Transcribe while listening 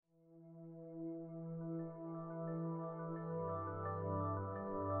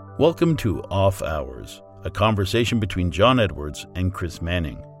Welcome to Off Hours, a conversation between John Edwards and Chris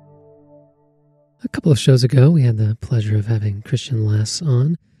Manning. A couple of shows ago, we had the pleasure of having Christian Lass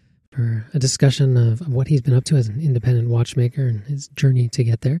on for a discussion of what he's been up to as an independent watchmaker and his journey to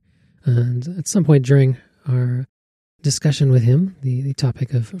get there. And at some point during our discussion with him, the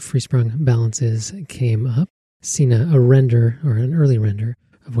topic of free-sprung balances came up. Seen a render, or an early render,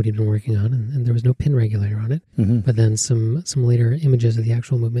 of what he'd been working on, and there was no pin regulator on it. Mm-hmm. But then some later images of the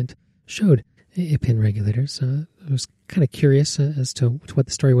actual movement showed a pin regulator. So I was kind of curious as to what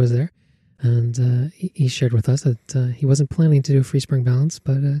the story was there. And he shared with us that he wasn't planning to do a free sprung balance,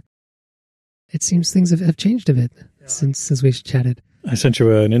 but it seems things have changed a bit since we chatted. I sent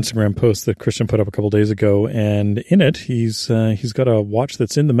you an Instagram post that Christian put up a couple of days ago, and in it he's got a watch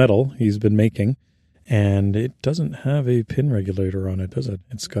that's in the metal he's been making, and it doesn't have a pin regulator on it, does it?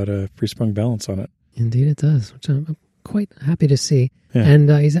 It's got a free sprung balance on it. Indeed it does, which I'm quite happy to see. Yeah. And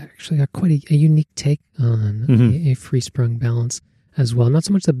he's actually got quite a unique take on a free sprung balance as well. Not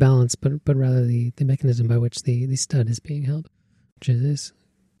so much the balance, but rather the mechanism by which the stud is being held, which is,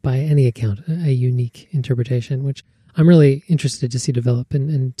 by any account, a unique interpretation, which I'm really interested to see develop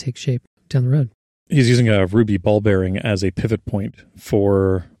and take shape down the road. He's using a ruby ball bearing as a pivot point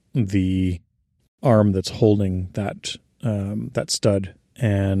for the arm that's holding that stud,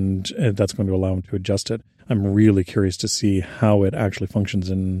 and that's going to allow him to adjust it. I'm really curious to see how it actually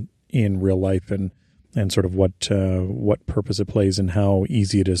functions in real life and sort of what purpose it plays and how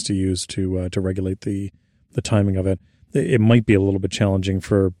easy it is to use to regulate the timing of it. It might be a little bit challenging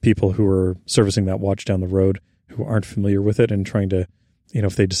for people who are servicing that watch down the road who aren't familiar with it and trying to,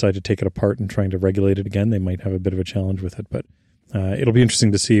 if they decide to take it apart and trying to regulate it again, they might have a bit of a challenge with it. But it'll be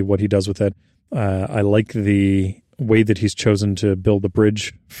interesting to see what he does with it. I like the way that he's chosen to build the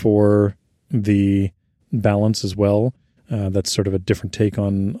bridge for the balance as well. That's sort of a different take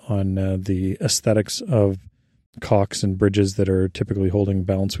on the aesthetics of cocks and bridges that are typically holding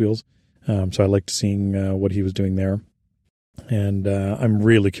balance wheels. So I liked seeing what he was doing there. And I'm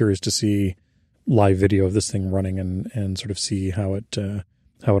really curious to see live video of this thing running and sort of see how it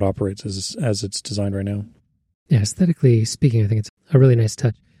operates as it's designed right now. Yeah, aesthetically speaking, I think it's a really nice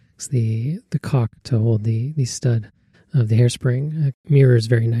touch. It's the cock to hold the stud of the hairspring mirrors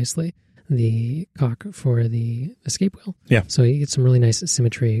very nicely the cock for the escape wheel. Yeah. So you get some really nice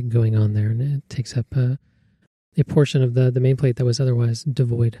symmetry going on there, and it takes up a portion of the main plate that was otherwise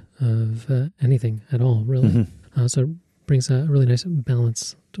devoid of anything at all, really. Mm-hmm. So it brings a really nice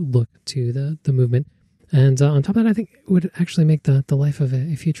balanced look to the movement. And on top of that, I think it would actually make the life of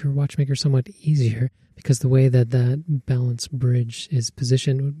a future watchmaker somewhat easier, because the way that balance bridge is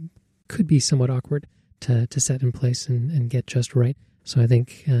positioned could be somewhat awkward to set in place and get just right. So I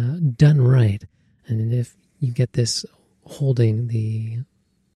think done right, and if you get this holding the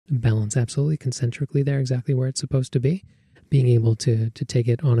balance absolutely concentrically there, exactly where it's supposed to be, being able to take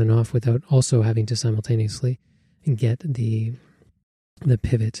it on and off without also having to simultaneously get the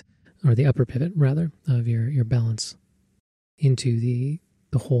pivot, or the upper pivot rather, of your balance into the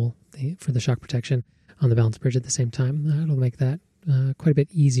hole for the shock protection on the balance bridge at the same time. That'll make that quite a bit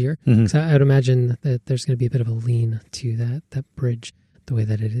easier. Because I would imagine that there's going to be a bit of a lean to that bridge, the way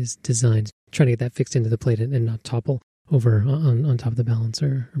that it is designed, trying to get that fixed into the plate and not topple over on top of the balance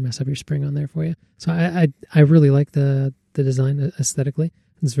or mess up your spring on there for you. So I really like the design aesthetically.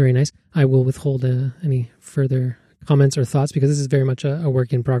 It's very nice. I will withhold any further comments or thoughts, because this is very much a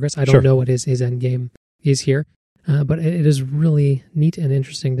work in progress. I don't know what his end game is here, but it is really neat and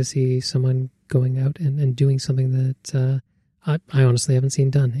interesting to see someone going out and doing something that I honestly haven't seen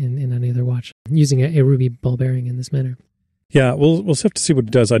done in any other watch, using a ruby ball bearing in this manner. Yeah, we'll have to see what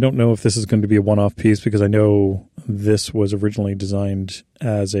it does. I don't know if this is going to be a one-off piece, because I know this was originally designed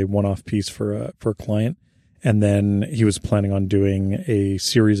as a one-off piece for a client, and then he was planning on doing a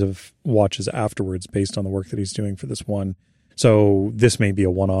series of watches afterwards based on the work that he's doing for this one. So this may be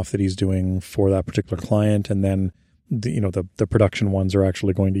a one-off that he's doing for that particular client, and then the production ones are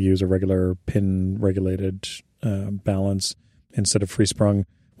actually going to use a regular pin-regulated balance instead of free-sprung.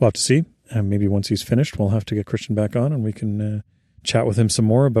 We'll have to see. Maybe once he's finished, we'll have to get Christian back on, and we can chat with him some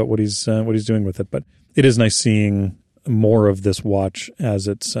more about what he's doing with it. But it is nice seeing more of this watch as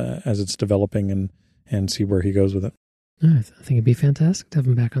it's developing and see where he goes with it. I think it'd be fantastic to have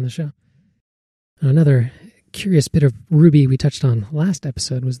him back on the show. Another curious bit of ruby we touched on last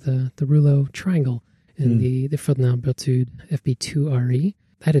episode was the Rouleau triangle in the Ferdinand Berthoud FB2RE.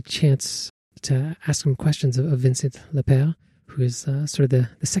 I had a chance to ask some questions of Vincent Lepere, who is sort of the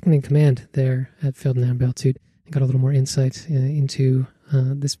second in command there at Ferdinand Berthoud, and got a little more insight into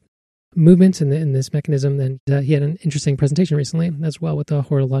this movement in this mechanism. And he had an interesting presentation recently as well with the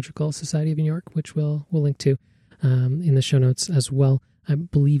Horological Society of New York, which we'll link to in the show notes as well. I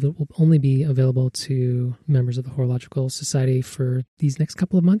believe it will only be available to members of the Horological Society for these next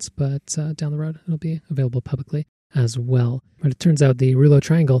couple of months, but down the road it'll be available publicly as well. But it turns out the Rouleau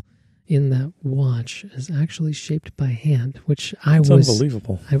triangle in that watch is actually shaped by hand, which That's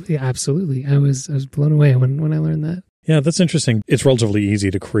unbelievable. Yeah, absolutely. I was blown away when I learned that. Yeah, that's interesting. It's relatively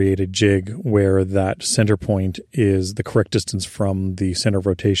easy to create a jig where that center point is the correct distance from the center of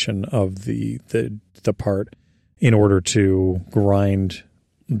rotation of the part in order to grind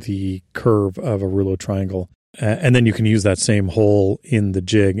the curve of a Rouleau triangle. And then you can use that same hole in the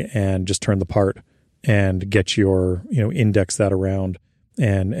jig and just turn the part and get your, index that around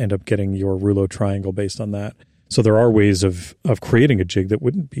and end up getting your Rouleau triangle based on that. So there are ways of creating a jig that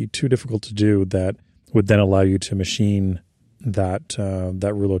wouldn't be too difficult to do that would then allow you to machine that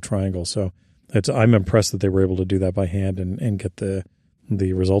Rouleau triangle. So I'm impressed that they were able to do that by hand and get the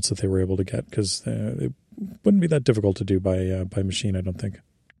results that they were able to get, because it wouldn't be that difficult to do by machine, I don't think.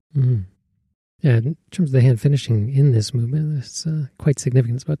 Mm-hmm. Yeah, in terms of the hand finishing in this movement, it's quite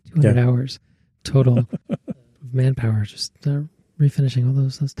significant. It's about 200 hours total of manpower, just refinishing all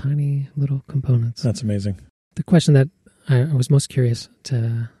those tiny little components. That's amazing. The question that I was most curious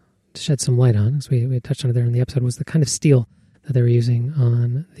to shed some light on, as we had touched on it there in the episode, was the kind of steel that they were using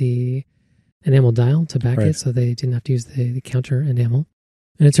on the enamel dial to back it, so they didn't have to use the counter enamel.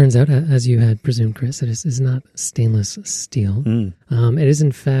 And it turns out, as you had presumed, Chris, it is not stainless steel. It is,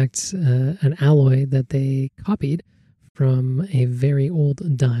 in fact, an alloy that they copied from a very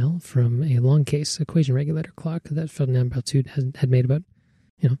old dial from a long case equation regulator clock that Ferdinand Berthoud had made about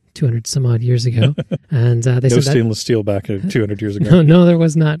 200 some odd years ago. And they no said stainless steel back 200 years ago. No, there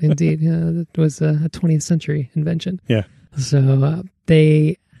was not, indeed. It was a 20th century invention. Yeah. So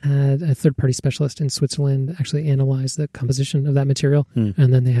they had a third-party specialist in Switzerland actually analyze the composition of that material,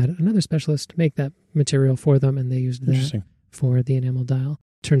 and then they had another specialist make that material for them, and they used that for the enamel dial.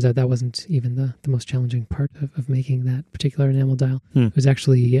 Turns out that wasn't even the most challenging part of making that particular enamel dial. It was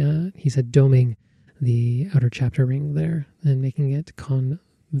actually, he said, doming the outer chapter ring there and making it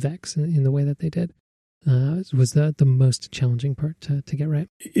convex in the way that they did. Was the most challenging part to get right.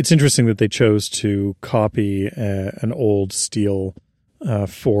 It's interesting that they chose to copy an old steel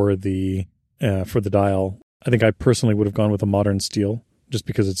for the dial. I think I personally would have gone with a modern steel just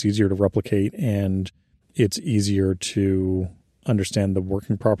because it's easier to replicate and it's easier to understand the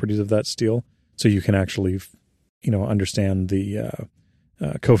working properties of that steel. So you can actually, understand the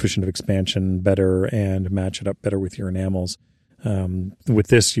coefficient of expansion better and match it up better with your enamels. With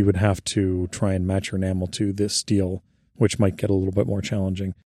this, you would have to try and match your enamel to this steel, which might get a little bit more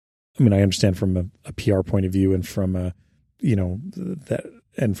challenging. I mean, I understand from a PR point of view and from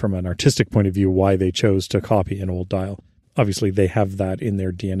and from an artistic point of view why they chose to copy an old dial. Obviously, they have that in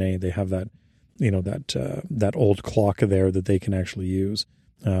their DNA. They have that, that old clock there that they can actually use.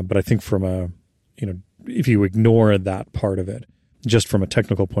 But I think from if you ignore that part of it, just from a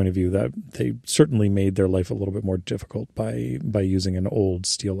technical point of view, that they certainly made their life a little bit more difficult by using an old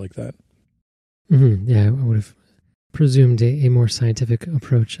steel like that. Mm-hmm. Yeah, I would have presumed a more scientific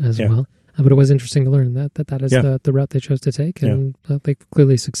approach as well. But it was interesting to learn that is the route they chose to take, and they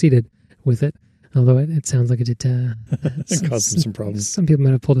clearly succeeded with it. Although it sounds like it did it caused them some problems. Some people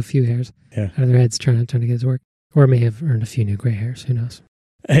might have pulled a few hairs out of their heads trying to get it to work, or may have earned a few new gray hairs. Who knows?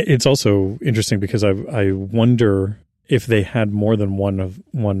 It's also interesting because I wonder if they had more than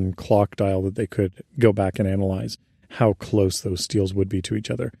one clock dial that they could go back and analyze how close those steels would be to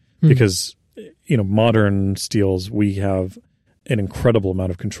each other. Because modern steels, we have an incredible amount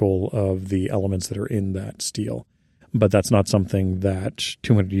of control of the elements that are in that steel. But that's not something that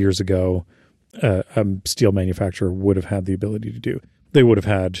 200 years ago a steel manufacturer would have had the ability to do. They would have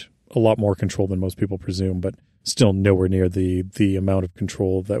had a lot more control than most people presume, but still nowhere near the amount of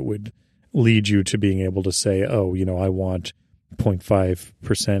control that would lead you to being able to say, I want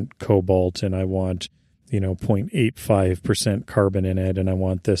 0.5% cobalt and I want 0.85% carbon in it and I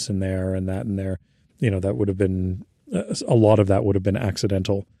want this in there and that in there. That would have been a lot of that would have been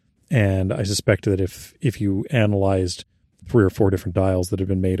accidental. And I suspect that if you analyzed 3 or 4 different dials that have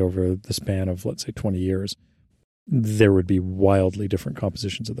been made over the span of, let's say, 20 years, there would be wildly different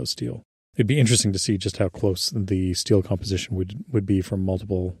compositions of those steel. It'd be interesting to see just how close the steel composition would be from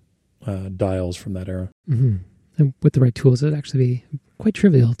multiple dials from that era. Mm-hmm. And with the right tools, it would actually be quite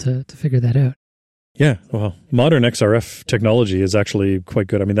trivial to figure that out. Yeah, well, modern XRF technology is actually quite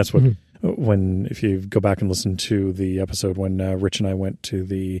good. I mean, that's what, if you go back and listen to the episode when Rich and I went to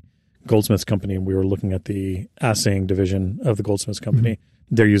the Goldsmiths Company and we were looking at the assaying division of the Goldsmiths Company,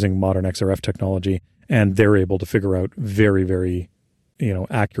 they're using modern XRF technology, and they're able to figure out very, very,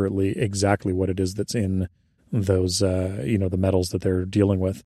 accurately exactly what it is that's in those, the metals that they're dealing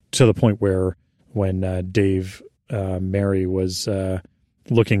with, to the point where when Dave Mary was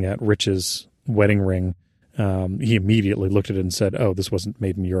looking at Rich's wedding ring, he immediately looked at it and said, "Oh, this wasn't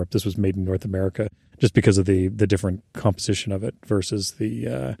made in Europe. This was made in North America," just because of the different composition of it versus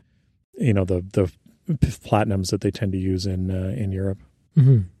the platinums that they tend to use in Europe.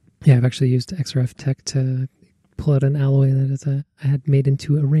 Mm-hmm. Yeah, I've actually used XRF tech to pull out an alloy that I had made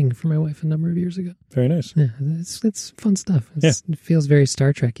into a ring for my wife a number of years ago. Very nice. Yeah, it's fun stuff. It feels very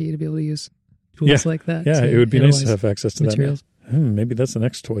Star Trek-y to be able to use tools like that. Yeah, it would be nice to have access to materials. That. Maybe that's the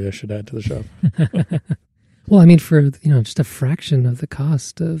next toy I should add to the shop. Well, I mean, for just a fraction of the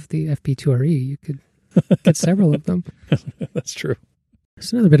cost of the FP2RE, you could get several of them. That's true.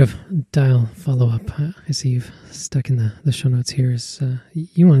 So another bit of dial follow-up. I see you've stuck in the show notes here.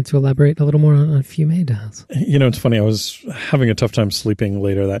 You wanted to elaborate a little more on Fume dials. It's funny. I was having a tough time sleeping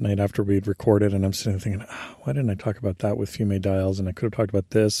later that night after we'd recorded, and I'm sitting there thinking, why didn't I talk about that with Fume dials? And I could have talked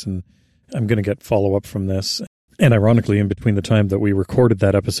about this, and I'm going to get follow-up from this. And ironically, in between the time that we recorded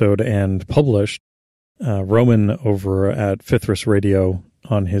that episode and published, Roman over at Fithris Radio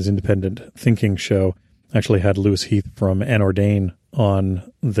on his Independent Thinking show actually had Lewis Heath from Anordain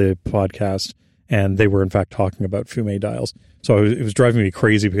on the podcast, and they were in fact talking about Fume dials. So it was driving me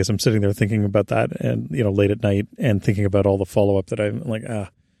crazy because I'm sitting there thinking about that, and late at night, and thinking about all the follow-up that I'm like,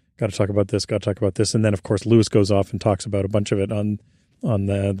 got to talk about this, and then of course Lewis goes off and talks about a bunch of it on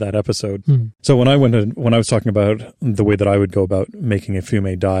that episode. So when I was talking about the way that I would go about making a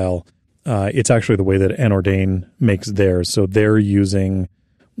Fume dial, it's actually the way that Anordain makes theirs. So they're using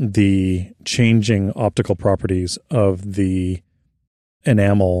the changing optical properties of the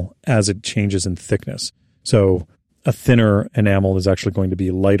enamel as it changes in thickness. So a thinner enamel is actually going to be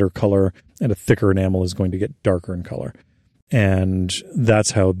lighter color, and a thicker enamel is going to get darker in color. And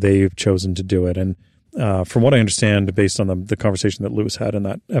that's how they've chosen to do it. And from what I understand, based on the conversation that Lewis had in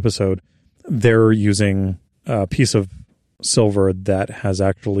that episode, they're using a piece of silver that has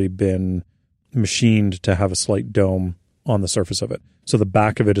actually been machined to have a slight dome on the surface of it. So the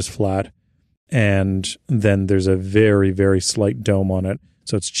back of it is flat, and then there's a very, very slight dome on it.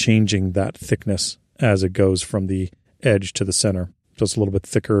 So it's changing that thickness as it goes from the edge to the center. So it's a little bit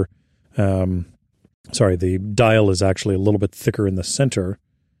thicker. The dial is actually a little bit thicker in the center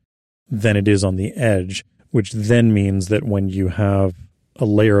than it is on the edge, which then means that when you have a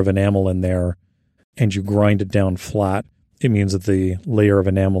layer of enamel in there and you grind it down flat, it means that the layer of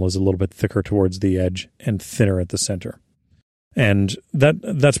enamel is a little bit thicker towards the edge and thinner at the center. And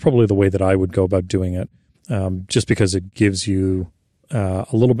that's probably the way that I would go about doing it, just because it gives you a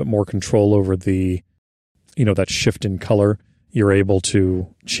little bit more control over the, that shift in color. You're able to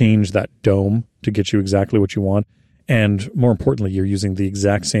change that dome to get you exactly what you want. And more importantly, you're using the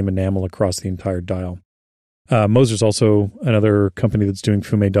exact same enamel across the entire dial. Moser's also another company that's doing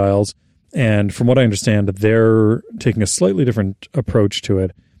Fume dials. And from what I understand, they're taking a slightly different approach to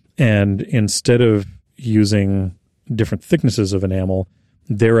it. And instead of using different thicknesses of enamel,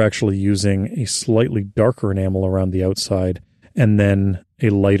 they're actually using a slightly darker enamel around the outside and then a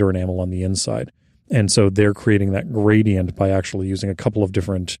lighter enamel on the inside. And so they're creating that gradient by actually using a couple of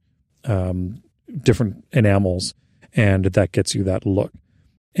different enamels, and that gets you that look.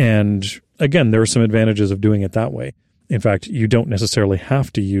 And again, there are some advantages of doing it that way. In fact, you don't necessarily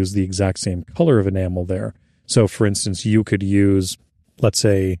have to use the exact same color of enamel there. So for instance, you could use, let's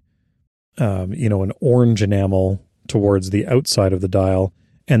say, an orange enamel towards the outside of the dial,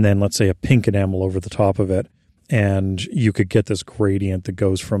 and then let's say a pink enamel over the top of it. And you could get this gradient that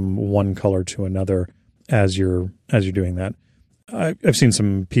goes from one color to another as you're doing that. I've seen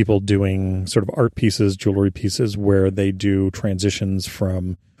some people doing sort of art pieces, jewelry pieces, where they do transitions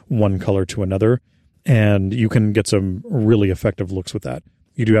from one color to another, and you can get some really effective looks with that.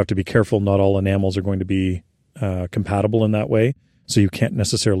 You do have to be careful. Not all enamels are going to be compatible in that way, so you can't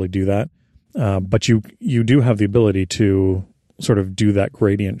necessarily do that. But you do have the ability to sort of do that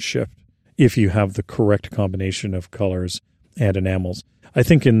gradient shift if you have the correct combination of colors and enamels. I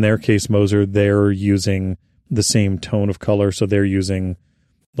think in their case, Moser, they're using the same tone of color. So they're using,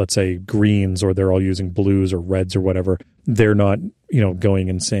 let's say, greens, or they're all using blues or reds or whatever. They're not, going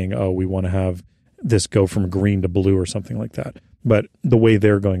and saying, oh, we want to have this go from green to blue or something like that. But the way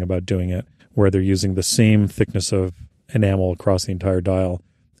they're going about doing it, where they're using the same thickness of enamel across the entire dial,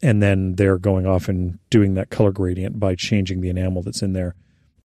 and then they're going off and doing that color gradient by changing the enamel that's in there,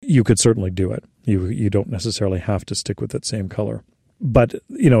 you could certainly do it. You don't necessarily have to stick with that same color. But,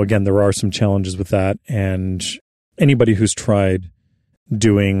 again, there are some challenges with that. And anybody who's tried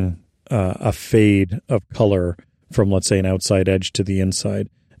doing a fade of color from, let's say, an outside edge to the inside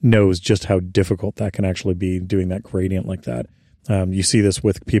knows just how difficult that can actually be, doing that gradient like that. You see this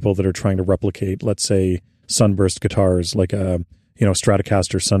with people that are trying to replicate, let's say, sunburst guitars, like a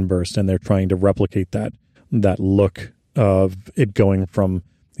Stratocaster Sunburst, and they're trying to replicate that look of it going from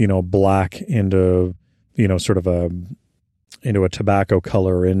black into sort of into a tobacco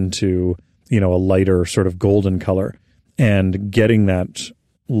color, into a lighter sort of golden color, and getting that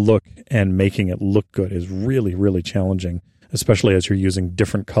look and making it look good is really, really challenging, especially as you're using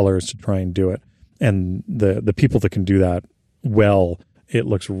different colors to try and do it. And the people that can do that well, it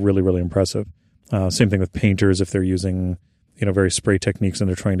looks really, really impressive. Same thing with painters, if they're using very spray techniques and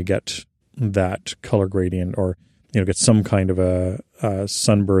they're trying to get that color gradient, or get some kind of a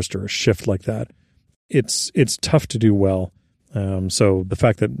sunburst or a shift like that. It's tough to do well. So the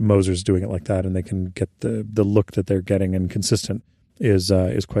fact that Moser's doing it like that and they can get the look that they're getting and consistent is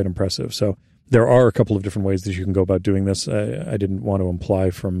quite impressive. So there are a couple of different ways that you can go about doing this. I didn't want to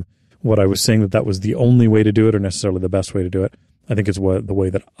imply from what I was saying that was the only way to do it or necessarily the best way to do it. I think it's the way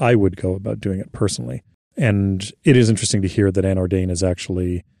that I would go about doing it personally. And it is interesting to hear that Anordain is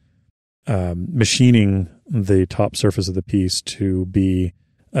actually machining the top surface of the piece to be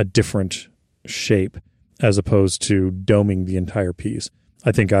a different shape as opposed to doming the entire piece.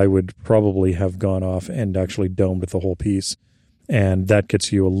 I think I would probably have gone off and actually domed the whole piece. And that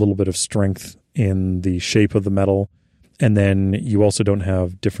gets you a little bit of strength in the shape of the metal. And then you also don't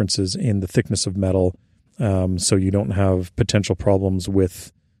have differences in the thickness of metal. So you don't have potential problems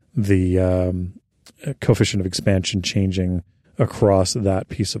with the coefficient of expansion changing across that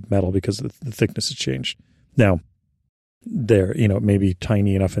piece of metal because the thickness has changed. Now, it may be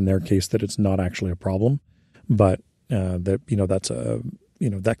tiny enough in their case that it's not actually a problem, but that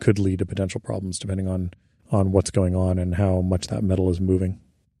could lead to potential problems depending on what's going on and how much that metal is moving.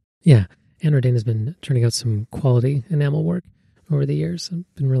 Yeah, Anordain has been turning out some quality enamel work over the years.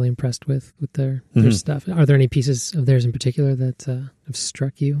 I've been really impressed with their stuff. Are there any pieces of theirs in particular that have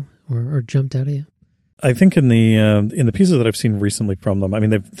struck you or jumped out at you? I think in the pieces that I've seen recently from them, I mean,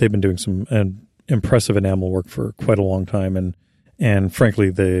 they've been doing some impressive enamel work for quite a long time, and frankly,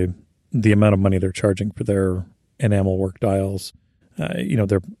 the amount of money they're charging for their enamel work dials, I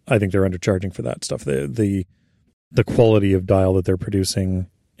think they're undercharging for that stuff. The quality of dial that they're producing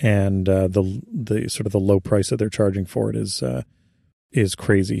and the sort of the low price that they're charging for it is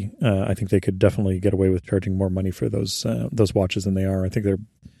crazy. I think they could definitely get away with charging more money for those watches than they are. I think they're.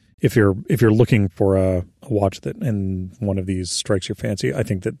 If you're looking for a watch that and one of these strikes your fancy, I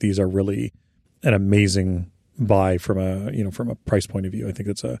think that these are really an amazing buy from a price point of view. I think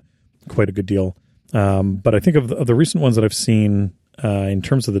it's quite a good deal. But I think of the recent ones that I've seen in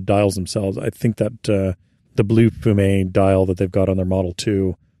terms of the dials themselves, I think that the blue Fume dial that they've got on their Model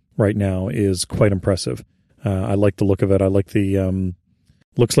 2 right now is quite impressive. I like the look of it. I like the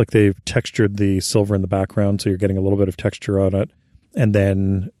looks like they've textured the silver in the background, so you're getting a little bit of texture on it. And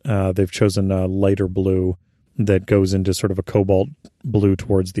then they've chosen a lighter blue that goes into sort of a cobalt blue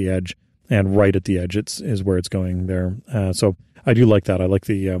towards the edge, and right at the edge is where it's going there. So I do like that. I like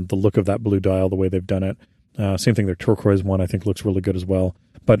the look of that blue dial, the way they've done it. Same thing, their turquoise one I think looks really good as well.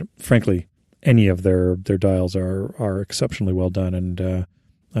 But frankly, any of their dials are exceptionally well done, and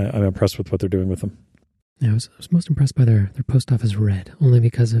I'm impressed with what they're doing with them. Yeah, I was most impressed by their post office red, only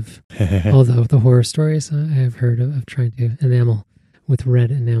because of all the horror stories I have heard of trying to enamel with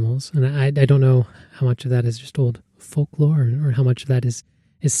red enamels. And I don't know how much of that is just old folklore or how much of that is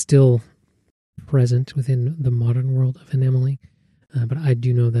still present within the modern world of enameling. But I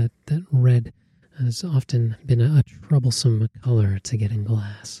do know that red has often been a troublesome color to get in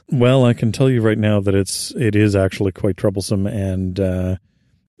glass. Well, I can tell you right now that it is actually quite troublesome, and it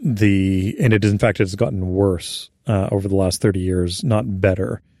is, in fact, it's gotten worse over the last 30 years, not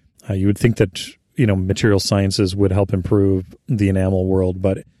better. You would think that material sciences would help improve the enamel world,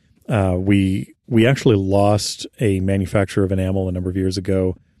 but we actually lost a manufacturer of enamel a number of years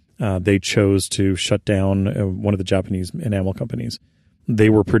ago. They chose to shut down one of the Japanese enamel companies. They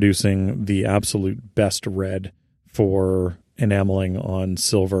were producing the absolute best red for enameling on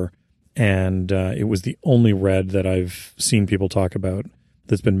silver, and it was the only red that I've seen people talk about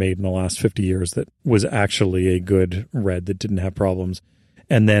that's been made in the last 50 years that was actually a good red that didn't have problems.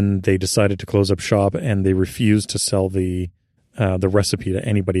 And then they decided to close up shop, and they refused to sell the recipe to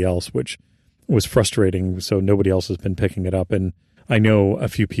anybody else, which was frustrating. So nobody else has been picking it up. And I know a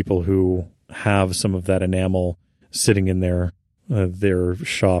few people who have some of that enamel sitting in their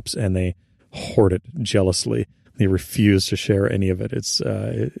shops, and they hoard it jealously. They refuse to share any of it. It's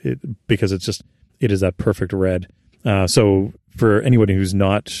because it is that perfect red. So for anybody who's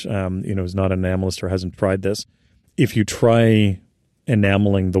not, who's not an enamelist or hasn't tried this, if you try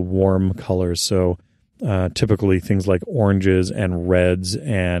enameling the warm colors, so typically things like oranges and reds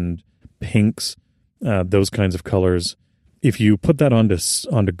and pinks, those kinds of colors, if you put that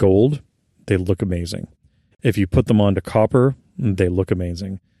onto gold, they look amazing. If you put them onto copper, they look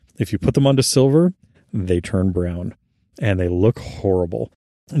amazing. If you put them onto silver, they turn brown and they look horrible.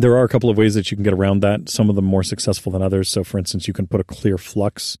 There are a couple of ways that you can get around that, some of them more successful than others. So for instance, you can put a clear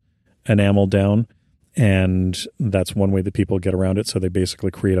flux enamel down, and that's one way that people get around it. So they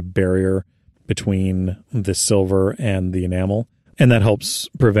basically create a barrier between the silver and the enamel, and that helps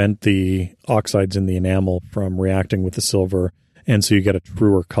prevent the oxides in the enamel from reacting with the silver, and so you get a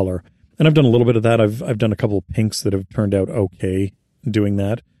truer color. And I've done a little bit of that. I've done a couple of pinks that have turned out okay doing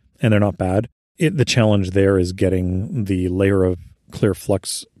that, and they're not bad. The challenge there is getting the layer of clear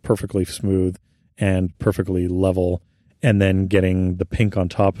flux perfectly smooth and perfectly level, and then getting the pink on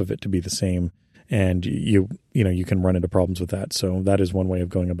top of it to be the same. And you can run into problems with that. So that is one way of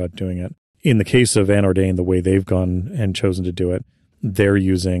going about doing it. In the case of Anordain, the way they've gone and chosen to do it, they're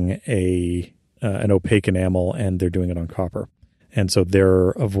using an opaque enamel, and they're doing it on copper. And so they're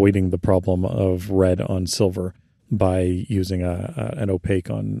avoiding the problem of red on silver by using an opaque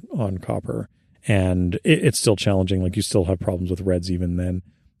on copper. And it's still challenging. Like, you still have problems with reds even then,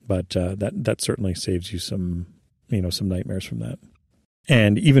 but that certainly saves you some nightmares from that.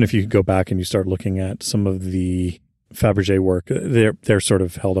 And even if you go back and you start looking at some of the Fabergé work, they're sort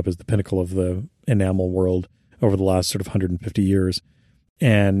of held up as the pinnacle of the enamel world over the last sort of 150 years.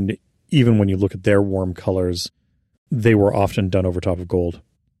 And even when you look at their warm colors, they were often done over top of gold,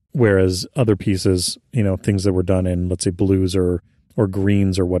 whereas other pieces, things that were done in, let's say, blues or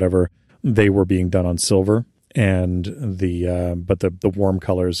greens or whatever, they were being done on silver, and the warm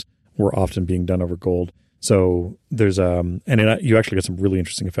colors were often being done over gold. So there's you actually get some really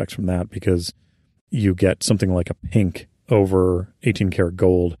interesting effects from that, because you get something like a pink over 18 karat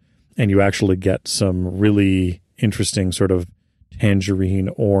gold, and you actually get some really interesting sort of tangerine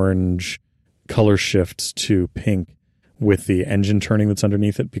orange color shifts to pink with the engine turning that's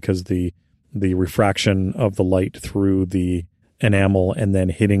underneath it, because the refraction of the light through the enamel and then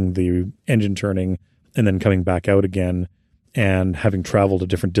hitting the engine turning and then coming back out again, and having traveled a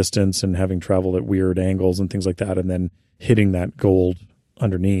different distance and having traveled at weird angles and things like that, and then hitting that gold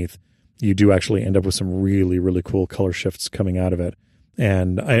underneath, you do actually end up with some really, really cool color shifts coming out of it.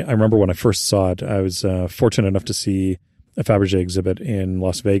 And I remember when I first saw it, I was fortunate enough to see a Fabergé exhibit in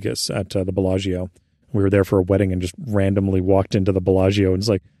Las Vegas at the Bellagio. We were there for a wedding and just randomly walked into the Bellagio, and it's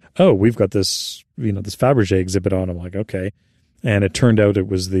like, oh, we've got this, this Fabergé exhibit on. I'm like, okay. And it turned out it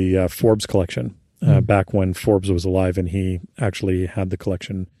was the Forbes collection, back when Forbes was alive, and he actually had the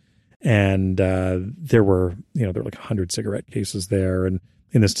collection. And there were like 100 cigarette cases there, and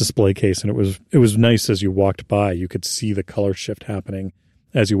in this display case, and it was nice as you walked by. You could see the color shift happening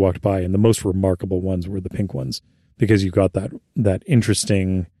as you walked by, and the most remarkable ones were the pink ones, because you got that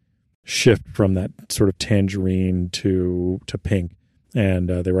interesting shift from that sort of tangerine to pink, and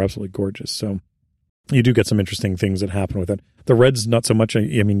they were absolutely gorgeous. So you do get some interesting things that happen with it. The reds, not so much. I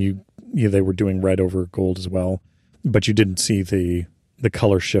mean, they were doing red over gold as well, but you didn't see the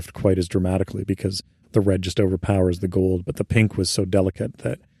color shift quite as dramatically, because the red just overpowers the gold. But the pink was so delicate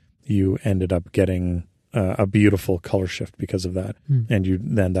that you ended up getting a beautiful color shift because of that. And you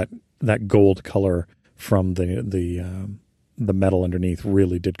then that gold color from the metal underneath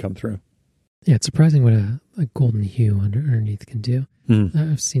really did come through. Yeah, it's surprising what a golden hue underneath can do.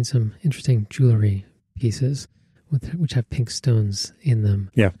 I've seen some interesting jewelry pieces which have pink stones in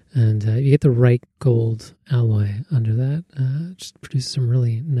them. Yeah. And you get the right gold alloy under that. It just produces some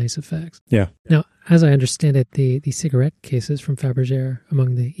really nice effects. Yeah. Now, as I understand it, the cigarette cases from Fabergé are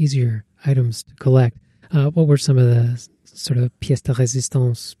among the easier items to collect. What were some of the sort of pièce de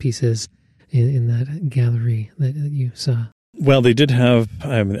résistance pieces in that gallery that you saw? Well, they did have,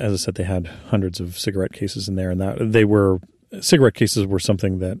 as I said, they had hundreds of cigarette cases in there, and cigarette cases were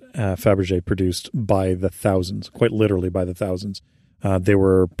something that Fabergé produced by the thousands, quite literally by the thousands. They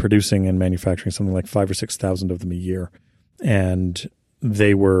were producing and manufacturing something like 5,000 or 6,000 of them a year, and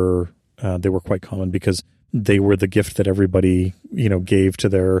they were quite common because they were the gift that everybody gave to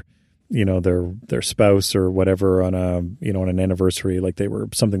their their spouse or whatever on an anniversary. Like, they were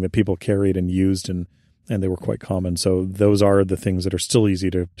something that people carried and used, and they were quite common. So those are the things that are still easy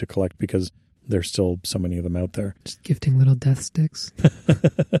to collect, because there's still so many of them out there. Just gifting little death sticks.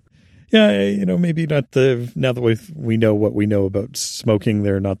 Yeah, maybe not now that we know what we know about smoking,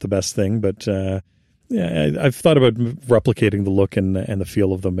 they're not the best thing, but I've thought about replicating the look and the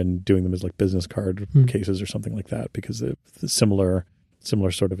feel of them and doing them as like business card cases or something like that, because the similar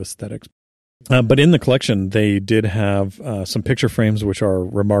sort of aesthetics. But in the collection, they did have some picture frames which are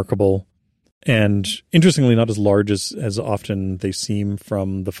remarkable, and interestingly, not as large as often they seem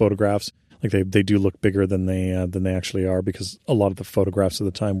from the photographs. Like they do look bigger than they actually are, because a lot of the photographs of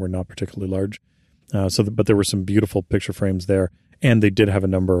the time were not particularly large. But there were some beautiful picture frames there, and they did have a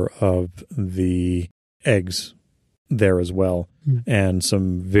number of the eggs there as well, and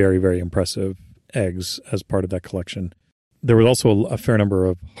some very, very impressive eggs as part of that collection. There was also a fair number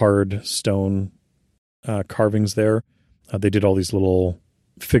of hard stone carvings there. They did all these little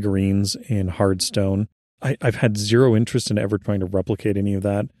figurines in hard stone. I've had zero interest in ever trying to replicate any of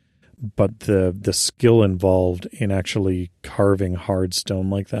that, but the skill involved in actually carving hard stone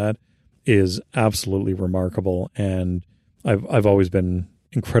like that is absolutely remarkable, and I've always been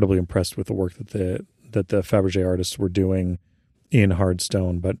incredibly impressed with the work that the Fabergé artists were doing in hard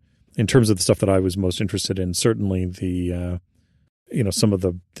stone. But in terms of the stuff that I was most interested in, certainly the some of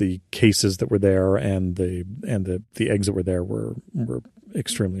the cases that were there and the eggs that were there were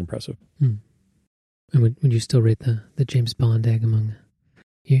extremely impressive. And would you still rate the James Bond egg among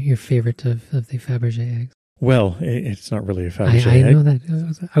your favorite of the Fabergé eggs? Well, it's not really a Fabergé egg. I know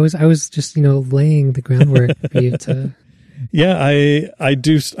that. I was just laying the groundwork for you to. Yeah, I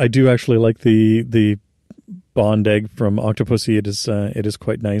do actually like the Bond egg from Octopussy. It is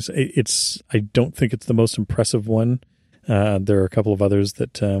quite nice. I don't think it's the most impressive one. There are a couple of others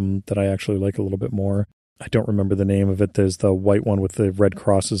that I actually like a little bit more. I don't remember the name of it. There's the white one with the red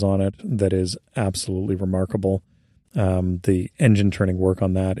crosses on it that is absolutely remarkable. The engine turning work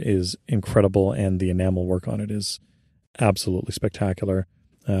on that is incredible, and the enamel work on it is absolutely spectacular.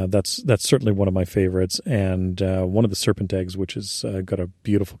 That's certainly one of my favorites, and one of the serpent eggs, which has got a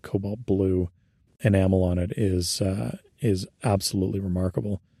beautiful cobalt blue enamel on it, is absolutely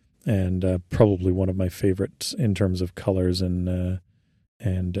remarkable, and probably one of my favorites in terms of colors and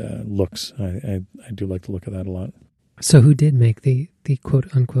looks. I do like the look of that a lot. So, who did make the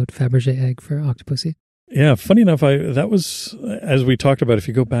quote unquote Fabergé egg for Octopussy? Yeah, funny enough, that was, as we talked about, if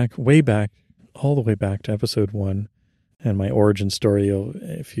you go back, all the way back to episode 1, and my origin story,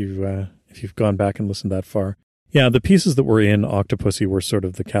 if you've gone back and listened that far. Yeah, the pieces that were in Octopussy were sort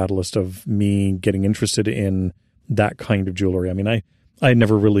of the catalyst of me getting interested in that kind of jewelry. I mean, I had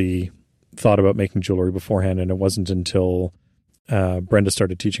never really thought about making jewelry beforehand, and it wasn't until Brenda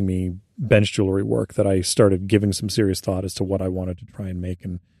started teaching me bench jewelry work that I started giving some serious thought as to what I wanted to try and make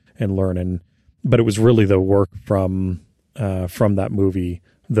and learn. But it was really the work from that movie,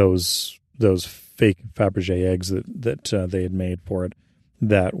 those fake Fabergé eggs that they had made for it,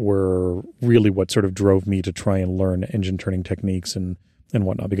 that were really what sort of drove me to try and learn engine turning techniques and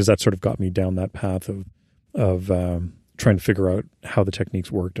whatnot, because that sort of got me down that path of trying to figure out how the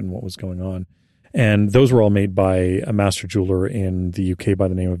techniques worked and what was going on. And those were all made by a master jeweler in the UK by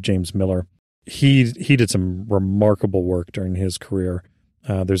the name of James Miller. He did some remarkable work during his career.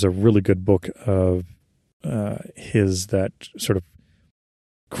 There's a really good book of his that sort of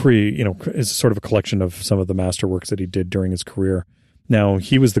is sort of a collection of some of the masterworks that he did during his career. Now,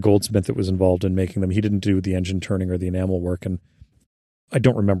 he was the goldsmith that was involved in making them. He didn't do the engine turning or the enamel work, and I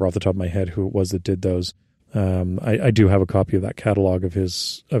don't remember off the top of my head who it was that did those. I do have a copy of that catalog of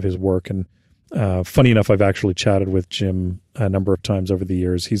his work, and funny enough, I've actually chatted with Jim a number of times over the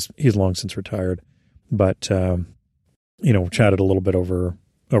years. He's long since retired, but chatted a little bit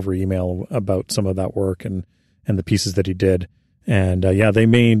over email about some of that work and the pieces that he did. And they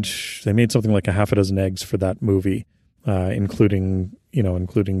made something like a half a dozen eggs for that movie, including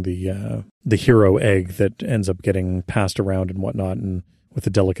the hero egg that ends up getting passed around and whatnot, and with a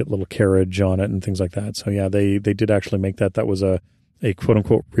delicate little carriage on it and things like that. So yeah, they did actually make that. That was a quote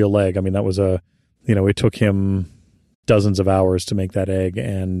unquote real egg. I mean, that was it took him dozens of hours to make that egg,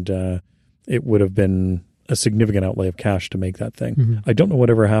 and it would have been a significant outlay of cash to make that thing. Mm-hmm. I don't know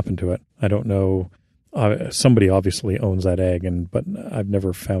whatever happened to it. I don't know. Somebody obviously owns that egg, but I've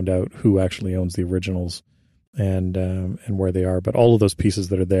never found out who actually owns the originals and where they are. But all of those pieces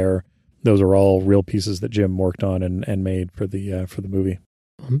that are there, those are all real pieces that Jim worked on and made for the movie.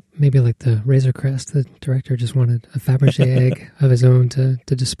 Maybe like the Razor Crest, the director just wanted a Fabergé egg of his own to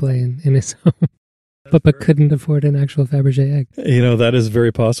display in his home. But couldn't afford an actual Fabergé egg. That is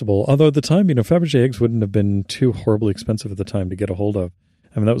very possible. Although at the time, Fabergé eggs wouldn't have been too horribly expensive at the time to get a hold of.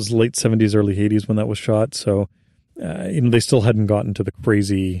 I mean, that was late 70s, early 80s when that was shot. So, they still hadn't gotten to the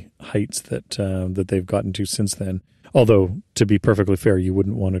crazy heights that they've gotten to since then. Although, to be perfectly fair, you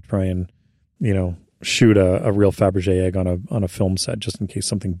wouldn't want to try and, shoot a real Fabergé egg on a film set just in case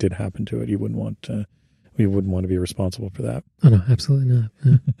something did happen to it. You wouldn't want we wouldn't want to be responsible for that. Oh no, absolutely not.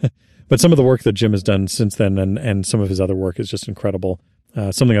 Yeah. But some of the work that Jim has done since then, and some of his other work is just incredible.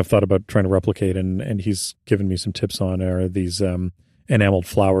 Something I've thought about trying to replicate, and he's given me some tips on, are these enameled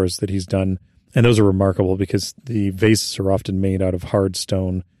flowers that he's done. And those are remarkable because the vases are often made out of hard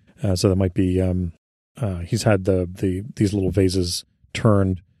stone. So that might be, he's had these little vases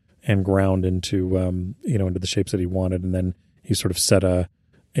turned and ground into, into the shapes that he wanted. And then he sort of set a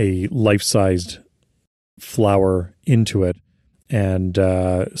life-sized flower into it. And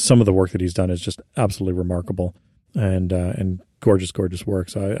some of the work that he's done is just absolutely remarkable and gorgeous, gorgeous work.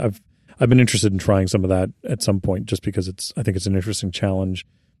 So I've been interested in trying some of that at some point, just because I think it's an interesting challenge,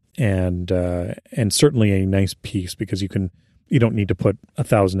 and certainly a nice piece, because you don't need to put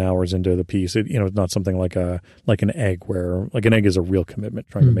 1,000 hours into the piece. It's not something like an egg, where like an egg is a real commitment,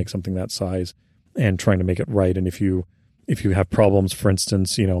 trying to make something that size and trying to make it right. And if you have problems, for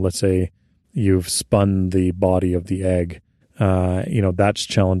instance, let's say you've spun the body of the egg, that's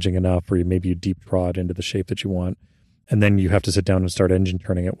challenging enough, or maybe you deep draw it into the shape that you want, and then you have to sit down and start engine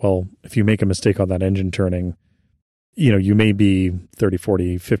turning it. Well, if you make a mistake on that engine turning, you may be 30,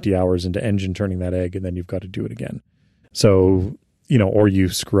 40, 50 hours into engine turning that egg, and then you've got to do it again. So, or you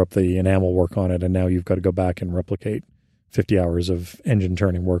screw up the enamel work on it, and now you've got to go back and replicate 50 hours of engine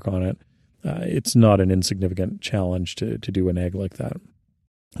turning work on it. It's not an insignificant challenge to do an egg like that.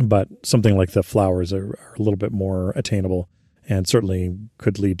 But something like the flowers are a little bit more attainable, and certainly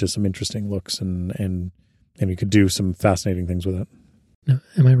could lead to some interesting looks, and you could do some fascinating things with it. Now,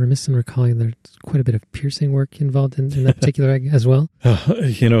 am I remiss in recalling there's quite a bit of piercing work involved in that particular egg as well?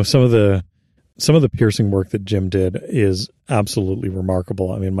 Some of the piercing work that Jim did is absolutely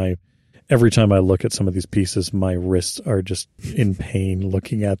remarkable. I mean, every time I look at some of these pieces, my wrists are just in pain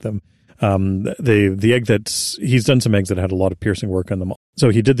looking at them. The egg he's done some eggs that had a lot of piercing work on them. So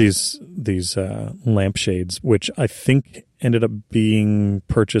he did these lampshades, which I think ended up being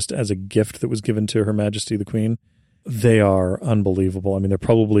purchased as a gift that was given to Her Majesty the Queen. They are unbelievable. I mean, they're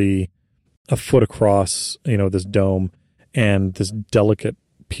probably a foot across, this dome, and this delicate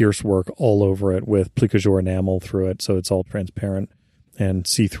pierce work all over it with plique jour enamel through it, so it's all transparent and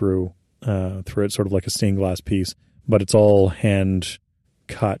see-through through it, sort of like a stained glass piece. But it's all hand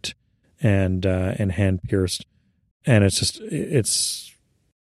cut and hand pierced, and it's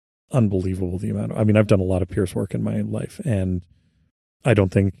unbelievable the amount. I mean, I've done a lot of pierce work in my life, and I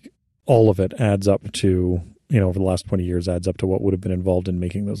don't think all of it adds up to, over the last 20 years, adds up to what would have been involved in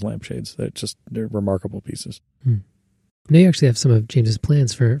making those lampshades. They're remarkable pieces. Now you actually have some of James's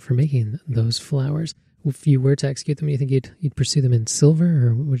plans for making those flowers. If you were to execute them, do you think you'd pursue them in silver,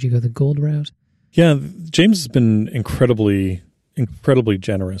 or would you go the gold route? Yeah, James has been incredibly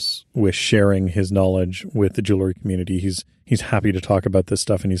generous with sharing his knowledge with the jewelry community. He's happy to talk about this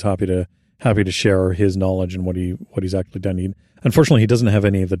stuff, and he's happy to share his knowledge and what he's actually done. Unfortunately, he doesn't have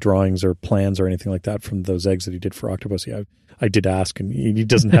any of the drawings or plans or anything like that from those eggs that he did for Octopussy. I did ask, and he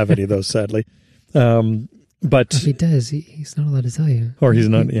doesn't have any of those, sadly. But if he does, he's not allowed to tell you. Or he's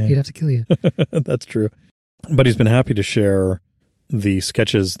not. Yeah. He'd have to kill you. That's true. But he's been happy to share the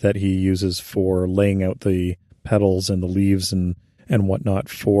sketches that he uses for laying out the petals and the leaves and whatnot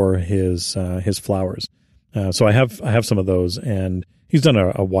for his flowers. So I have some of those, and he's done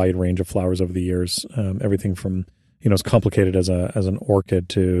a wide range of flowers over the years. Everything from as complicated as an orchid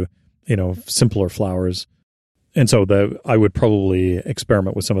to simpler flowers. And so I would probably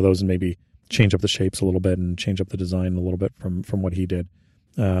experiment with some of those and maybe change up the shapes a little bit and change up the design a little bit from what he did.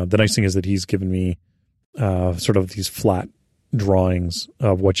 The nice thing is that he's given me sort of these flat drawings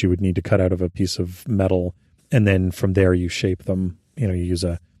of what you would need to cut out of a piece of metal, and then from there you shape them.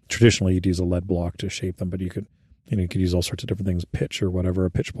 Traditionally you'd use a lead block to shape them, but you could use all sorts of different things, pitch or whatever,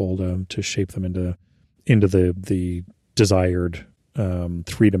 a pitch pole to shape them into the desired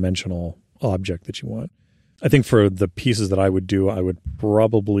 3-dimensional object that you want. I think for the pieces that I would do, I would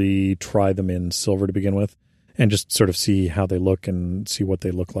probably try them in silver to begin with and just sort of see how they look and see what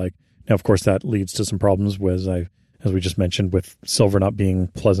they look like. Now, of course, that leads to some problems as we just mentioned, with silver not being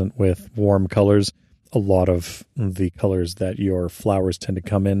pleasant with warm colors. A lot of the colors that your flowers tend to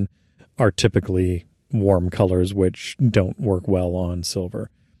come in are typically warm colors, which don't work well on silver.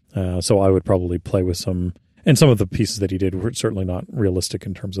 So I would probably play with some. And some of the pieces that he did were certainly not realistic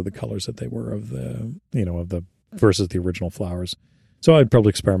in terms of the colors that they were of the versus the original flowers. So I'd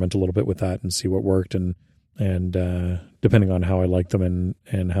probably experiment a little bit with that and see what worked. And depending on how I liked them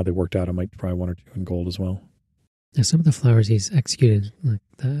and how they worked out, I might try one or two in gold as well. Now, some of the flowers he's executed, like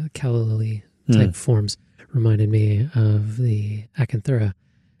the calla lily type forms, reminded me of the Acanthura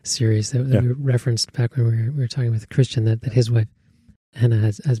series that we referenced back when we were talking with Christian that his wife Hannah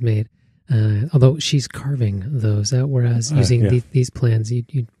has made. Although she's carving those, whereas using these plans,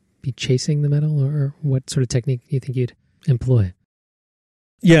 you'd be chasing the metal, or what sort of technique do you think you'd employ?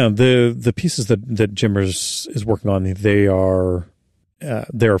 Yeah, the pieces that Jimmers is working on,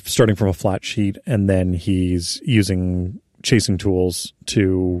 they're starting from a flat sheet, and then he's using chasing tools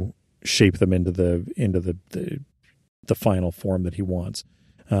to shape them into the final form that he wants.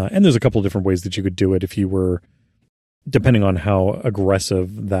 And there's a couple of different ways that you could do it. If you were, depending on how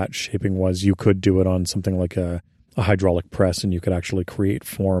aggressive that shaping was, you could do it on something like a hydraulic press, and you could actually create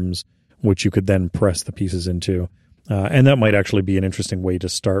forms which you could then press the pieces into. And that might actually be an interesting way to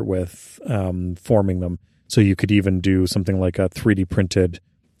start with forming them. So you could even do something like a 3D printed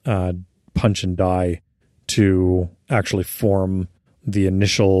punch and die to actually form the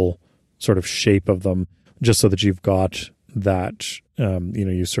initial sort of shape of them, just so that you've got that,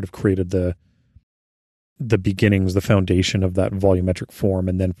 you sort of created the beginnings, the foundation of that volumetric form.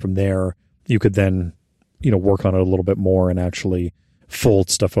 And then from there, you could then, work on it a little bit more and actually fold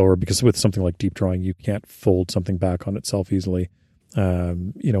stuff over, because with something like deep drawing, you can't fold something back on itself easily.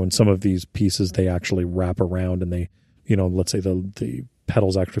 In some of these pieces, they actually wrap around, and they, let's say the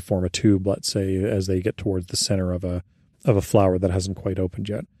petals actually form a tube, let's say, as they get towards the center of a flower that hasn't quite opened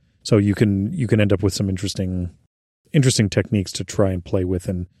yet. So you can end up with some interesting techniques to try and play with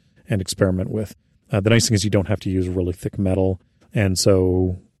and experiment with. The nice thing is you don't have to use really thick metal, and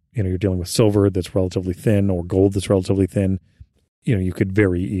so you're dealing with silver that's relatively thin or gold that's relatively thin. You could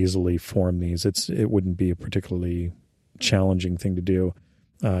very easily form these. It wouldn't be a particularly challenging thing to do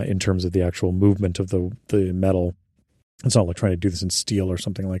in terms of the actual movement of the metal. It's not like trying to do this in steel or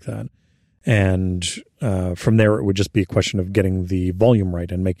something like that. And from there, it would just be a question of getting the volume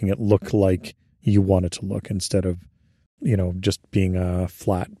right and making it look like you want it to look, instead of, just being a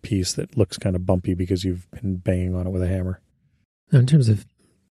flat piece that looks kind of bumpy because you've been banging on it with a hammer. Now, in terms of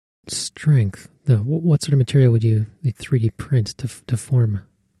strength, what sort of material would you 3D print to form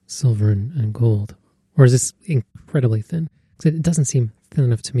silver and gold? Or is this incredibly thin? Because it doesn't seem thin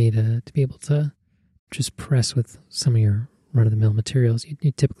enough to me to be able to just press with some of your run-of-the-mill materials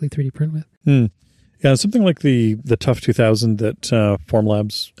you typically 3D print with. Yeah, something like the Tough 2000 that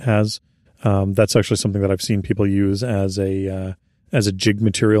Formlabs has. That's actually something that I've seen people use as a jig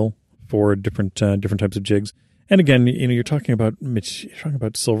material for different types of jigs. And again, you're talking about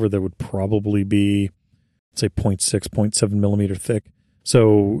silver that would probably be, say, 0.6, 0.7 millimeter thick.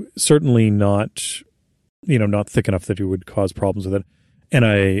 So certainly not thick enough that it would cause problems with it. And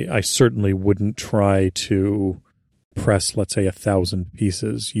I certainly wouldn't try to press, let's say, 1,000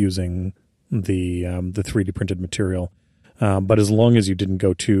 pieces using the 3D printed material. But as long as you didn't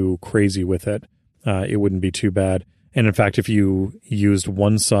go too crazy with it, it wouldn't be too bad. And in fact, if you used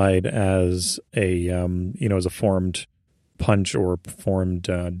one side as as a formed punch or formed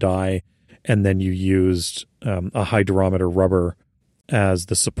die, and then you used a hydrometer rubber as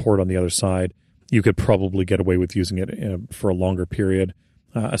the support on the other side, you could probably get away with using it for a longer period,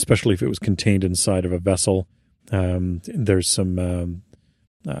 especially if it was contained inside of a vessel. There's some,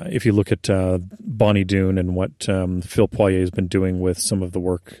 if you look at Bonnie Doon and what Phil Poirier has been doing with some of the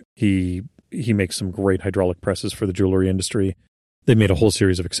work, he makes some great hydraulic presses for the jewelry industry. They made a whole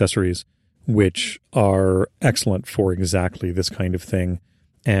series of accessories which are excellent for exactly this kind of thing.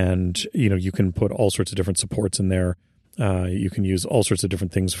 And, you can put all sorts of different supports in there. You can use all sorts of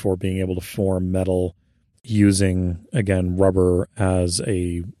different things for being able to form metal using, again, rubber as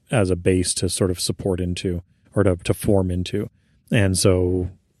a base to sort of support into or to form into. And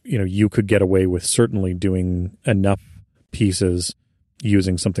so, you could get away with certainly doing enough pieces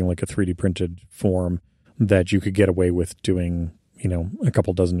using something like a 3D printed form that you could get away with doing, a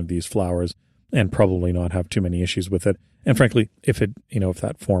couple dozen of these flowers and probably not have too many issues with it. And frankly, if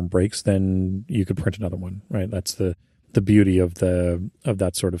that form breaks, then you could print another one, right? That's the beauty of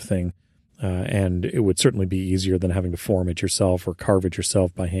that sort of thing. And it would certainly be easier than having to form it yourself or carve it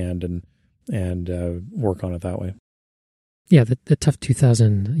yourself by hand and work on it that way. Yeah, the Tough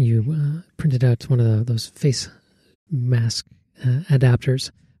 2000, you printed out one of those face mask adapters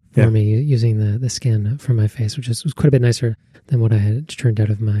for me using the skin from my face, which was quite a bit nicer than what I had turned out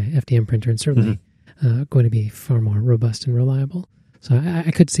of my FDM printer, and certainly going to be far more robust and reliable. So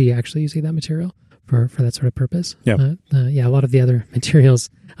I could see actually using that material for that sort of purpose. Yeah. A lot of the other materials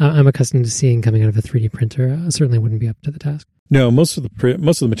I'm accustomed to seeing coming out of a 3D printer certainly wouldn't be up to the task. No, most of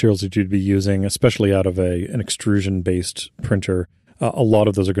the materials that you'd be using, especially out of an extrusion-based printer, a lot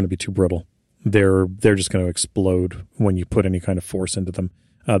of those are going to be too brittle. They're just going to explode when you put any kind of force into them.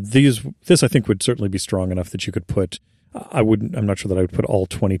 This I think would certainly be strong enough that you could put. I'm not sure that I would put all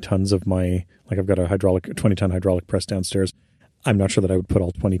 20 tons of my, like I've got a 20-ton hydraulic press downstairs. I'm not sure that I would put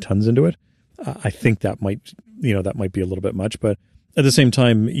all 20 tons into it. I think that might be a little bit much, but at the same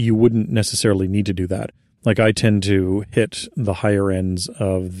time, you wouldn't necessarily need to do that. Like I tend to hit the higher ends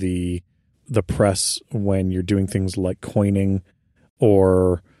of the press when you're doing things like coining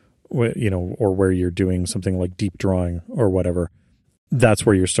or where you're doing something like deep drawing or whatever. That's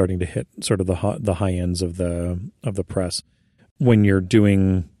where you're starting to hit sort of the high ends of the press. When you're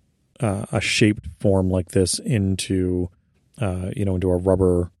doing a shaped form like this into a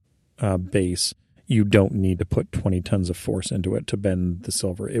rubber base, you don't need to put 20 tons of force into it to bend the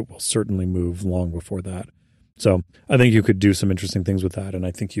silver. It will certainly move long before that. So I think you could do some interesting things with that, and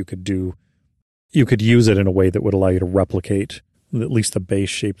I think you could use it in a way that would allow you to replicate at least the base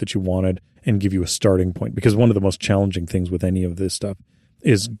shape that you wanted and give you a starting point. Because one of the most challenging things with any of this stuff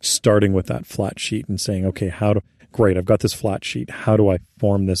is starting with that flat sheet and saying, okay, great, I've got this flat sheet. How do I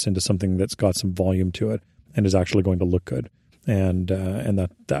form this into something that's got some volume to it and is actually going to look good? And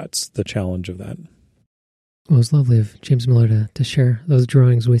that's the challenge of that. Well, it was lovely of James Miller to share those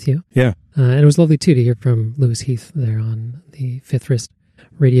drawings with you. Yeah. And it was lovely, too, to hear from Lewis Heath there on the Fifth Wrist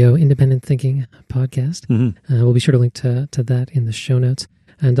Radio Independent Thinking podcast. Mm-hmm. We'll be sure to link to that in the show notes.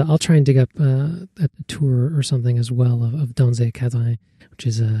 And I'll try and dig up a tour or something as well of Danze Cadrin, which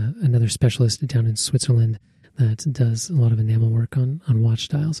is another specialist down in Switzerland that does a lot of enamel work on watch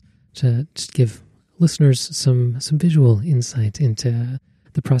dials, to just give listeners some visual insight into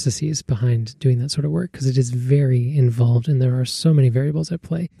the processes behind doing that sort of work, because it is very involved and there are so many variables at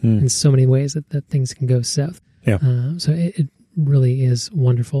play in so many ways that things can go south. Yeah. So it really is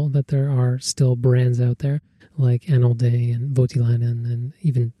wonderful that there are still brands out there like Anolde and Voutilainen and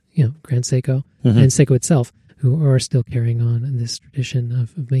even Grand Seiko and Seiko itself, who are still carrying on this tradition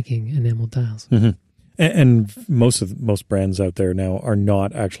of making enamel dials. Mm-hmm. And most brands out there now are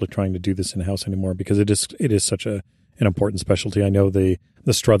not actually trying to do this in-house anymore, because it is such an important specialty. I know the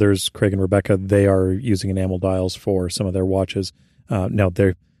Struthers, Craig and Rebecca, they are using enamel dials for some of their watches. Now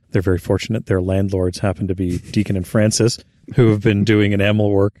they're very fortunate. Their landlords happen to be Deacon and Francis, who have been doing enamel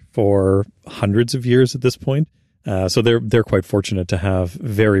work for hundreds of years at this point. So they're quite fortunate to have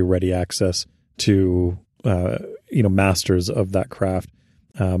very ready access to masters of that craft.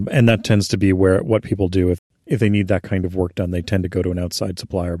 And that tends to be what people do if they need that kind of work done. They tend to go to an outside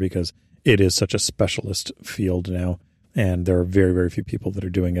supplier, because it is such a specialist field now, and there are very, very few people that are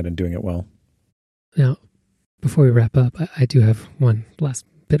doing it and doing it well. Now, before we wrap up, I do have one last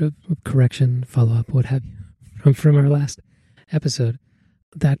bit of correction, follow-up, what have you, from our last episode.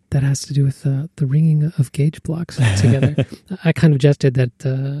 That has to do with the ringing of gauge blocks together. I kind of jested that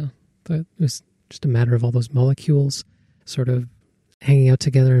it was just a matter of all those molecules sort of hanging out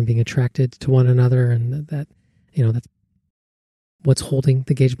together and being attracted to one another, and that's what's holding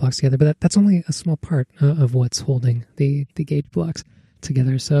the gauge blocks together. But that's only a small part of what's holding the gauge blocks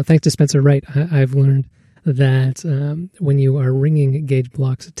together. So thanks to Spencer Wright, I've learned that when you are ringing gauge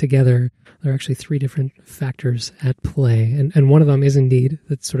blocks together, there are actually 3 different factors at play. And one of them is indeed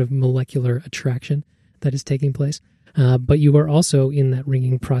that sort of molecular attraction that is taking place. But you are also, in that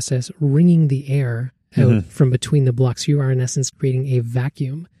ringing process, wringing the air out from between the blocks. You are, in essence, creating a